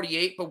 for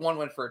 48, but 1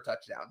 went for a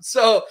touchdown.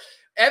 So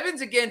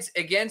Evans against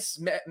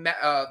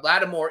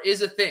Lattimore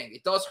is a thing.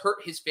 It does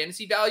hurt his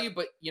fantasy value,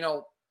 but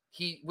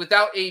he,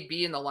 without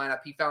AB in the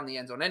lineup, he found the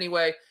end zone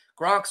anyway.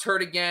 Gronk's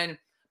hurt again,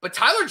 but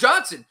Tyler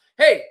Johnson,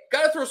 hey,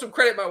 got to throw some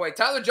credit my way.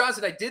 Tyler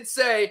Johnson, I did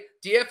say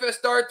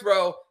DFS dart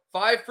throw,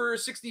 5 for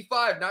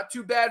 65, not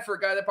too bad for a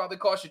guy that probably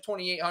cost you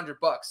 $2,800.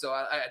 So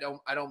I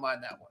don't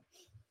mind that one.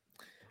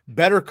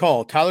 Better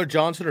call, Tyler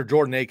Johnson or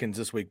Jordan Akins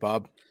this week,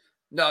 Bob?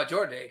 No,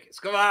 Jordan Akins.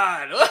 Come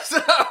on.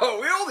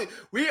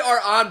 We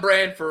are on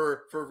brand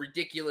for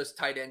ridiculous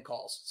tight end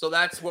calls. So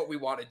that's what we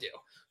want to do.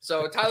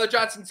 So Tyler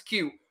Johnson's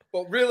cute,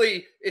 but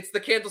really it's the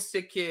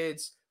Candlestick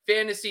Kids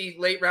fantasy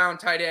late round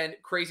tight end,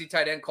 crazy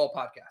tight end call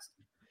podcast.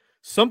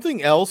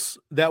 Something else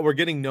that we're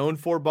getting known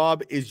for,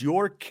 Bob, is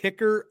your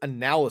kicker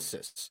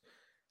analysis.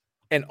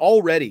 And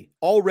already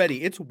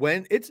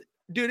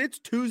it's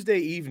Tuesday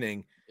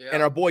evening,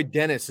 and our boy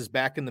Dennis is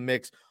back in the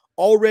mix.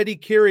 Already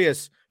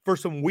curious for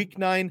some week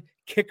 9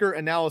 kicker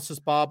analysis,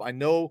 Bob. I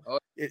know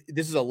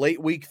this is a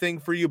late week thing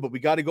for you, but we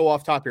got to go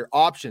off top here.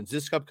 Options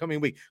this upcoming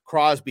week: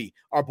 Crosby,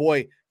 our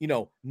boy,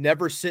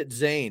 never sit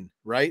Zane,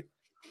 right?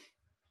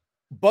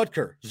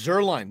 Butker,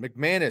 Zerline,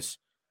 McManus,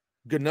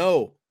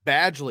 Gano,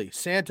 Badgley,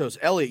 Santos,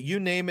 Elliott, you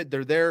name it,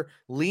 they're there.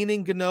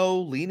 Leaning Gano,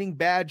 leaning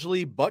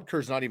Badgley.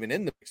 Butker's not even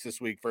in the mix this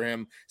week for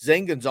him.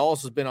 Zane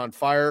Gonzalez has been on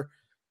fire.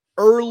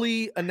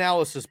 Early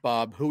analysis,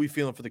 Bob. Who are we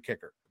feeling for the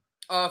kicker?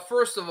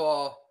 First of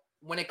all,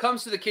 when it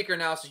comes to the kicker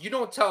analysis, you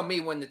don't tell me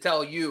when to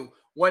tell you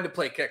when to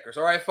play kickers.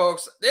 All right,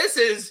 folks.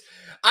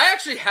 I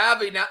actually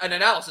have an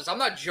analysis. I'm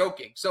not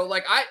joking. So,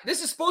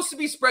 this is supposed to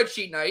be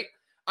spreadsheet night.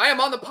 I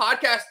am on the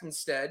podcast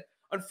instead.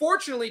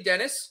 Unfortunately,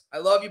 Dennis, I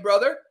love you,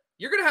 brother.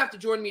 You're going to have to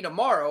join me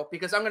tomorrow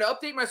because I'm going to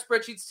update my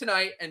spreadsheets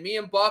tonight, and me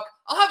and Buck,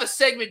 I'll have a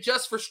segment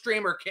just for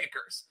streamer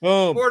kickers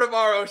for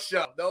tomorrow's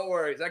show. No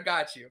worries. I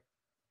got you.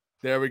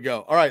 There we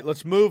go. All right,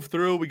 let's move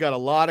through. We got a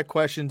lot of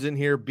questions in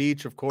here.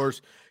 Beach, of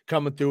course,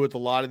 coming through with a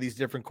lot of these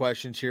different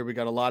questions here. We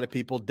got a lot of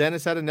people.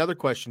 Dennis had another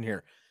question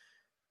here.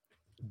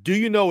 Do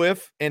you know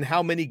if and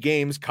how many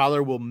games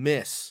Kyler will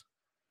miss?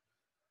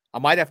 I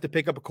might have to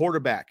pick up a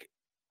quarterback.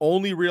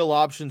 Only real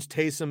options,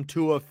 Taysom,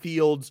 Tua,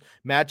 Fields.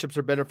 Matchups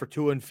are better for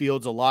Tua and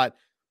Fields a lot.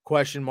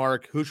 Question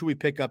mark. Who should we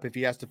pick up if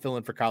he has to fill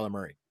in for Kyler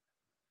Murray?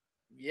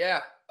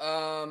 Yeah.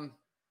 I'm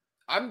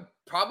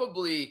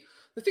probably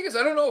 – the thing is,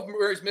 I don't know if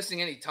Murray's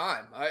missing any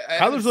time.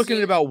 Kyler's looking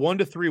at about 1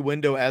 to 3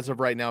 window as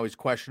of right now. He's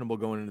questionable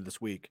going into this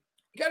week.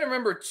 You got to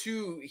remember,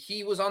 too,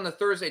 he was on the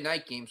Thursday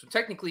night game, so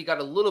technically he got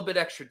a little bit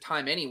extra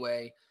time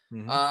anyway.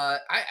 Mm-hmm.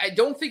 I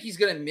don't think he's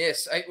going to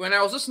miss. When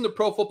I was listening to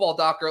Pro Football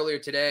Doc earlier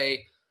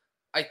today,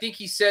 I think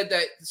he said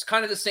that it's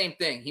kind of the same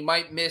thing. He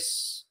might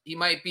miss. He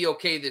might be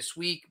okay this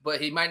week, but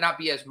he might not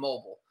be as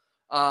mobile.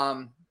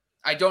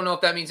 I don't know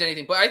if that means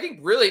anything, but I think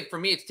really for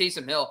me, it's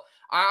Taysom Hill.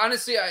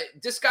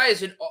 This guy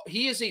is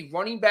a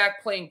running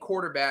back playing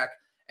quarterback,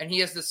 and he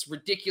has this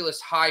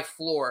ridiculous high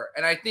floor.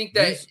 And I think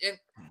that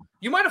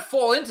you might have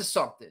fallen into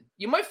something.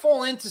 You might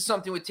fall into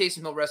something with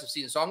Taysom Hill rest of the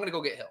season. So I'm going to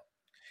go get Hill.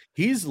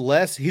 He's a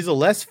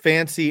less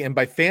fancy, and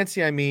by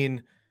fancy I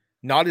mean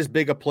not as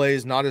big a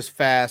plays, not as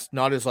fast,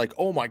 not as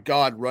oh my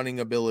God,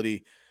 running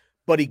ability,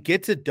 but he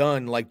gets it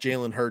done like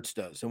Jalen Hurts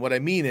does. And what I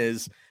mean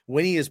is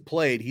when he has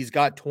played, he's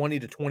got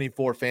 20 to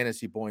 24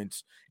 fantasy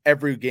points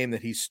every game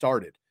that he's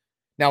started.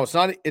 Now it's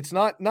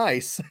not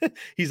nice.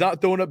 He's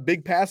not throwing up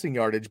big passing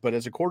yardage, but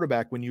as a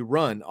quarterback, when you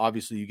run,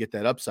 obviously you get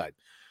that upside.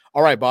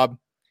 All right, Bob.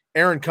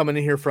 Aaron coming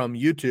in here from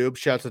YouTube.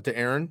 Shouts out to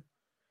Aaron.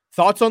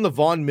 Thoughts on the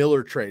Von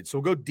Miller trade. So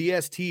we'll go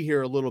DST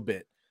here a little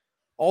bit.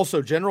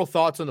 Also, general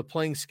thoughts on the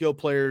playing skill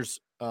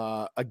players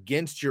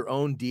against your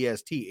own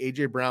DST.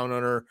 AJ Brown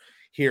owner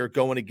here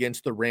going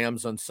against the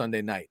Rams on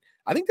Sunday night.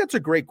 I think that's a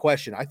great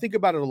question. I think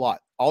about it a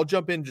lot. I'll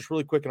jump in just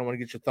really quick, and I want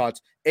to get your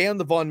thoughts. On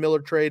the Von Miller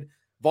trade.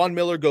 Von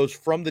Miller goes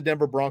from the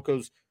Denver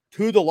Broncos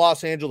to the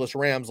Los Angeles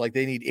Rams like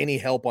they need any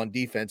help on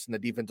defense in the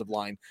defensive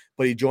line,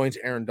 but he joins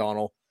Aaron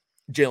Donald,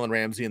 Jalen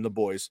Ramsey, and the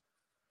boys.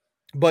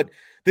 But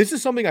this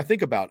is something I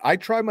think about. I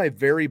try my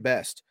very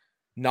best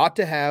not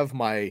to have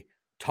my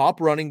top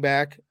running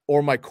back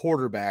or my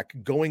quarterback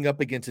going up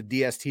against a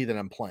DST that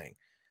I'm playing.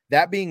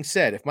 That being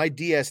said, if my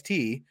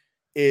DST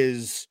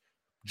is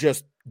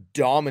just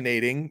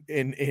dominating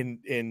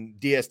in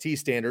DST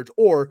standards,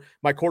 or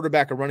my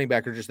quarterback or running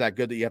back are just that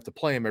good that you have to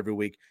play him every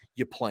week,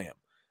 you play him.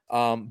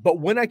 But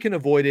when I can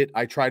avoid it,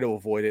 I try to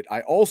avoid it.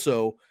 I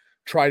also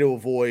try to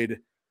avoid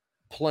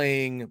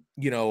playing,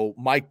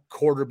 my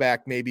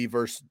quarterback maybe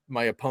versus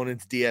my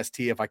opponent's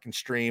DST if I can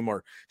stream,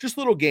 or just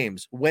little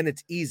games when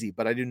it's easy.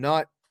 But I do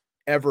not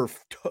ever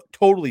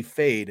totally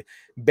fade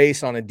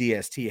based on a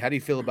DST. How do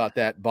you feel about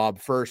that, Bob?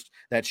 First,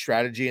 that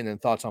strategy, and then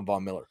thoughts on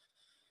Von Miller.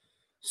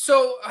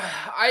 So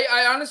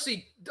I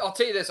honestly, I'll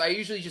tell you this. I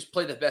usually just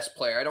play the best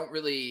player. I don't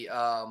really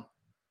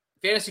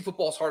fantasy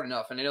football is hard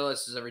enough. And I know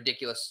this is a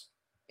ridiculous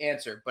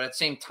answer, but at the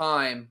same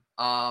time,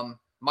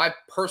 my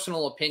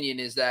personal opinion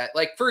is that,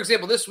 like, for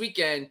example, this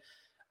weekend,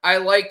 I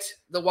liked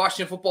the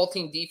Washington football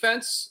team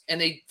defense, and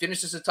they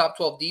finished as a top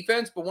 12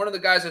 defense. But one of the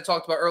guys I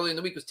talked about early in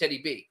the week was Teddy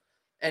B.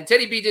 And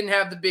Teddy B didn't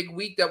have the big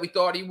week that we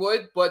thought he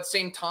would. But at the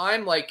same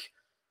time,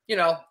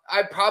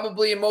 I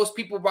probably, and most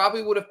people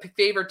probably would have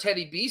favored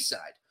Teddy B's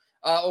side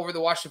over the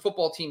Washington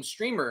football team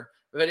streamer.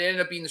 But it ended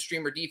up being the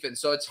streamer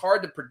defense. So it's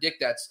hard to predict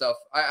that stuff.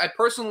 I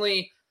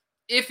personally,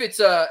 if it's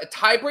a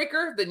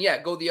tiebreaker, then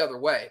yeah, go the other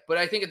way. But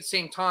I think at the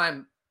same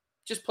time,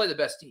 just play the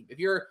best team.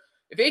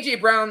 If A.J.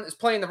 Brown is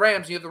playing the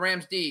Rams, and you have the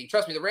Rams D,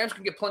 trust me, the Rams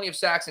can get plenty of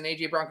sacks, and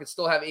A.J. Brown can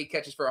still have 8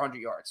 catches for 100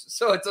 yards.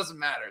 So it doesn't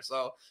matter.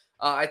 So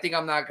I think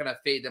I'm not going to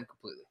fade them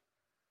completely.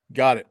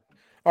 Got it.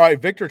 All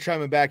right, Victor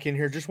chiming back in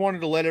here. Just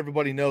wanted to let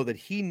everybody know that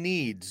he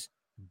needs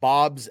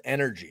Bob's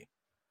Energy.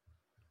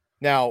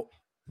 Now,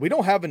 we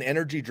don't have an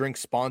energy drink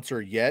sponsor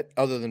yet,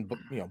 other than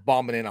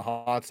Bomb Banana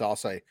Hot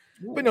Sauce. I've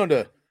been known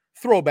to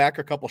throw back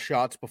a couple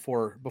shots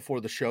before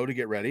the show to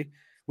get ready.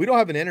 We don't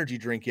have an energy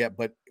drink yet,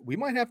 but we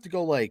might have to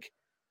go like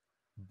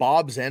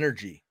Bob's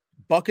Energy,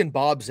 Buck and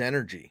Bob's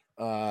Energy,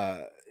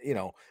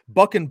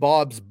 Buck and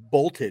Bob's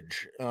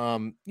Voltage.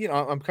 I'm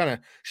kind of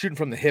shooting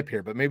from the hip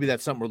here, but maybe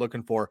that's something we're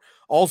looking for.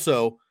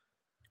 Also,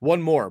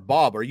 one more.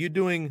 Bob, are you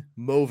doing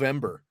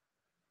Movember?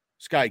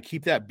 Sky,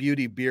 keep that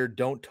beauty beard.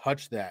 Don't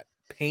touch that.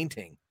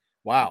 Painting.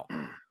 Wow.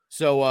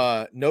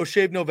 So No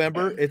Shave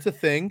November, it's a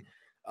thing.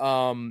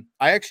 I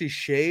actually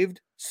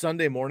shaved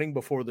Sunday morning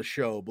before the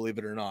show, believe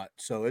it or not.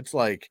 So it's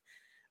like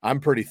I'm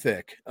pretty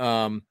thick.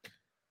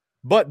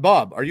 But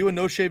Bob, are you a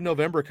No Shave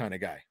November kind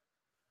of guy?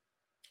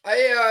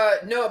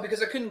 No,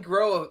 because I couldn't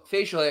grow a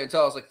facial hair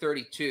until I was like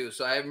 32.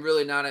 So I haven't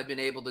really not been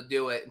able to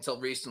do it until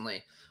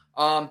recently.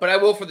 But I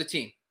will for the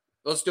team.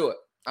 Let's do it.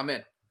 I'm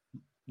in.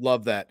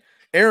 Love that.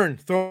 Aaron,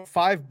 throw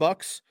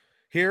 $5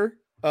 here.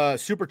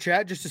 Super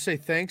chat just to say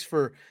thanks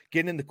for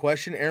getting in the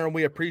question. Aaron,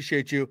 we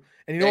appreciate you.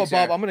 And you know what,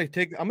 Bob, Aaron.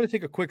 I'm gonna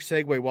take a quick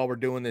segue while we're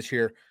doing this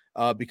here,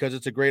 because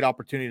it's a great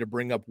opportunity to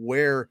bring up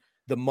where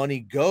the money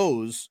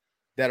goes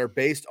that are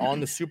based on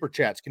the super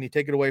chats. Can you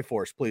take it away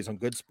for us, please, on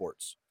Good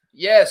Sports?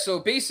 Yeah, so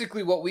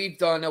basically what we've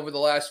done over the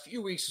last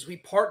few weeks is we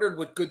partnered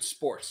with Good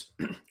Sports.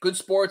 Good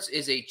Sports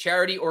is a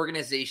charity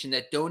organization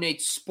that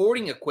donates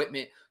sporting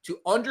equipment to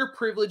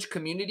underprivileged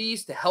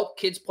communities to help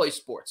kids play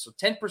sports. So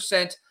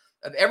 10%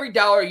 of every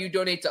dollar you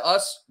donate to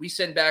us, we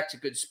send back to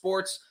Good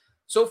Sports.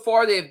 So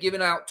far, they have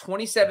given out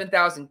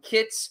 27,000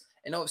 kits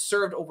and have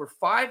served over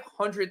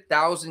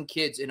 500,000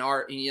 kids in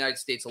the United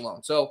States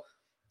alone. So,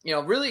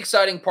 really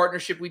exciting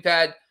partnership we've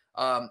had.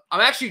 I'm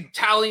actually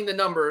tallying the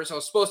numbers. I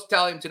was supposed to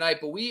tally them tonight,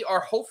 but we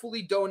are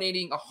hopefully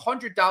donating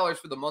 $100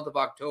 for the month of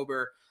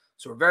October.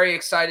 So we're very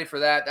excited for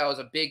that. That was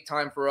a big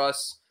time for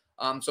us.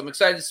 So I'm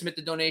excited to submit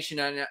the donation.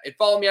 And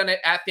follow me on it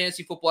at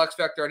Fantasy Football X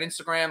Factor on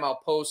Instagram.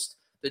 I'll post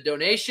the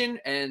donation,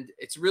 and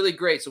it's really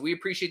great. So we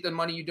appreciate the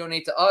money you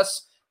donate to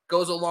us.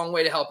 Goes a long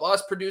way to help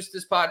us produce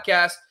this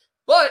podcast,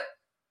 but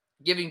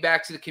giving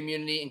back to the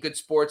community and Good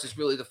Sports is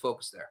really the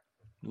focus there.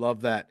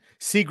 Love that.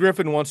 C.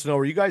 Griffin wants to know,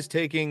 are you guys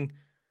taking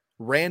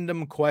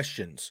random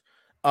questions?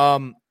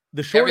 The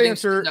short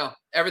answer, no,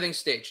 everything's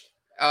staged.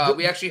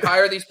 We actually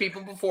hire these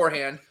people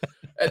beforehand,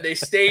 and they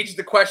stage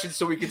the questions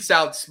so we can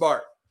sound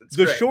smart.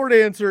 The short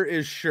answer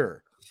is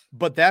sure.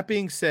 But that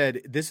being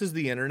said, this is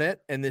the internet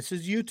and this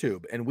is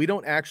YouTube, and we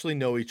don't actually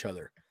know each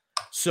other.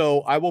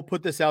 So I will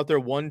put this out there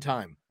one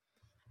time.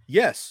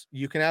 Yes,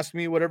 you can ask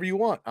me whatever you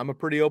want. I'm a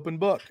pretty open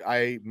book.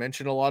 I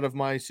mention a lot of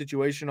my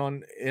situation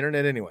on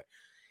internet anyway.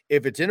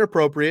 If it's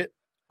inappropriate,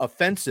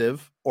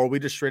 offensive, or we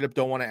just straight up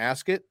don't want to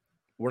ask it,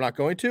 we're not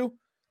going to.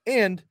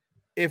 And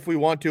if we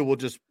want to, we'll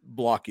just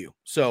block you.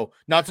 So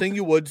not saying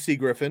you would, C.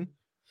 Griffin,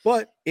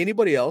 but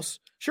anybody else,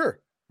 sure.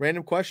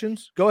 Random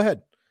questions, go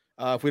ahead.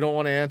 If we don't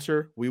want to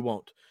answer, we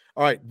won't.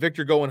 All right,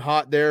 Victor going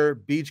hot there.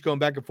 Beach going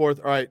back and forth.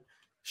 All right,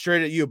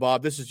 straight at you,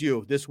 Bob. This is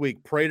you this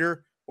week.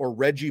 Prater or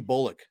Reggie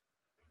Bullock?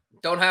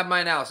 Don't have my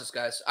analysis,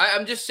 guys.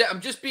 I'm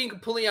just being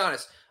completely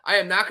honest. I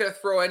am not going to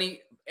throw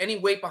any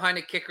weight behind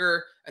a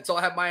kicker until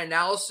I have my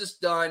analysis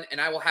done,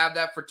 and I will have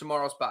that for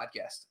tomorrow's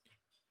podcast.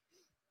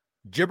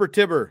 Jibber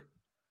Tibber.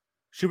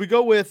 Should we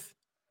go with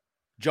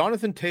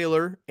Jonathan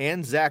Taylor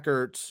and Zach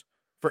Ertz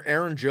for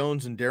Aaron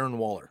Jones and Darren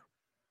Waller?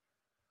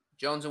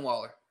 Jones and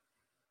Waller.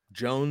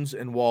 Jones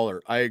and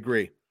Waller. I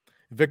agree.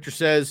 Victor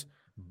says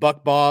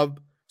Buck Bob,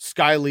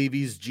 Sky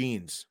Levy's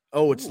jeans.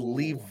 Oh, it's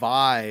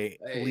Levi.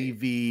 Hey.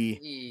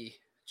 Levy.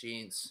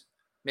 Jeans.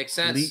 Makes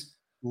sense.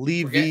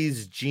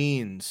 Levy's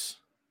jeans.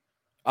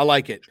 I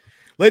like it.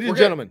 Ladies and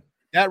gentlemen,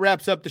 that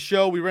wraps up the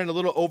show. We ran a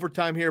little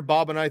overtime here.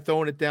 Bob and I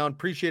throwing it down.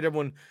 Appreciate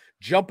everyone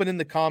jumping in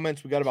the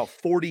comments. We got about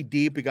 40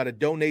 deep. We got a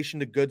donation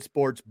to Good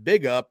Sports.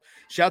 Big up.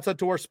 Shouts out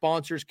to our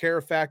sponsors,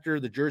 Care Factor,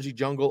 the Jersey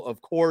Jungle,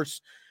 of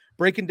course.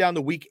 Breaking down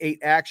the Week 8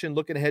 action,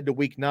 looking ahead to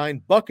Week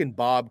 9. Buck and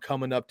Bob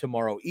coming up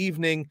tomorrow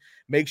evening.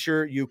 Make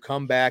sure you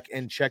come back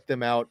and check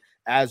them out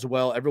as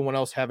well. Everyone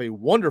else have a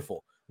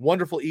wonderful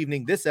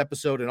evening. This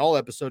episode and all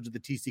episodes of the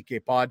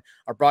TCK Pod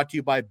are brought to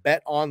you by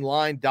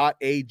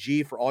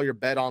betonline.ag for all your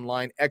bet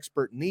online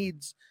expert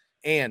needs,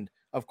 and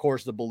of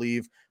course the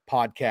Believe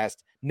Podcast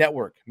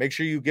Network. Make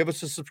sure you give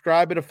us a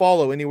subscribe and a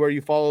follow anywhere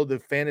you follow the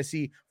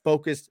Fantasy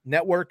Focused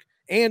Network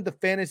and the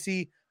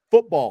Fantasy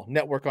Football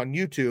Network on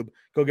YouTube.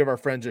 Go give our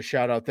friends a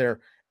shout out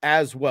there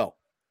as well.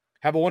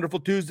 Have a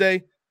wonderful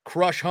Tuesday.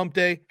 Crush hump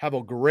day. Have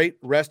a great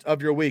rest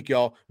of your week,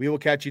 y'all. We will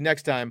catch you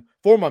next time.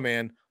 For my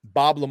man,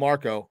 Bob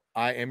LaMarco,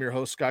 I am your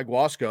host, Sky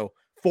Guasco.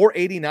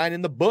 489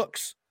 in the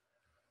books.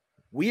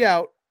 We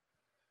out.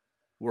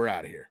 We're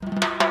out of here.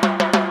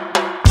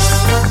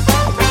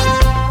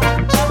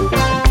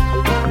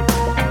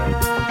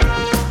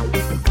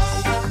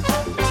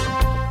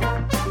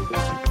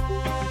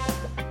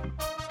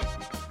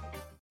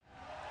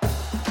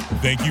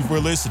 Thank you for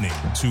listening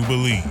to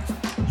Believe.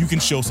 You can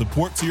show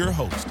support to your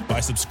host by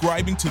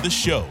subscribing to the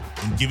show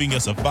and giving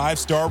us a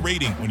 5-star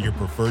rating on your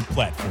preferred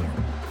platform.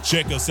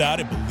 Check us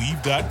out at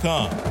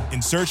Believe.com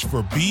and search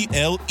for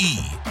BLEAV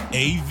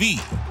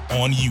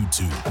on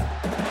YouTube.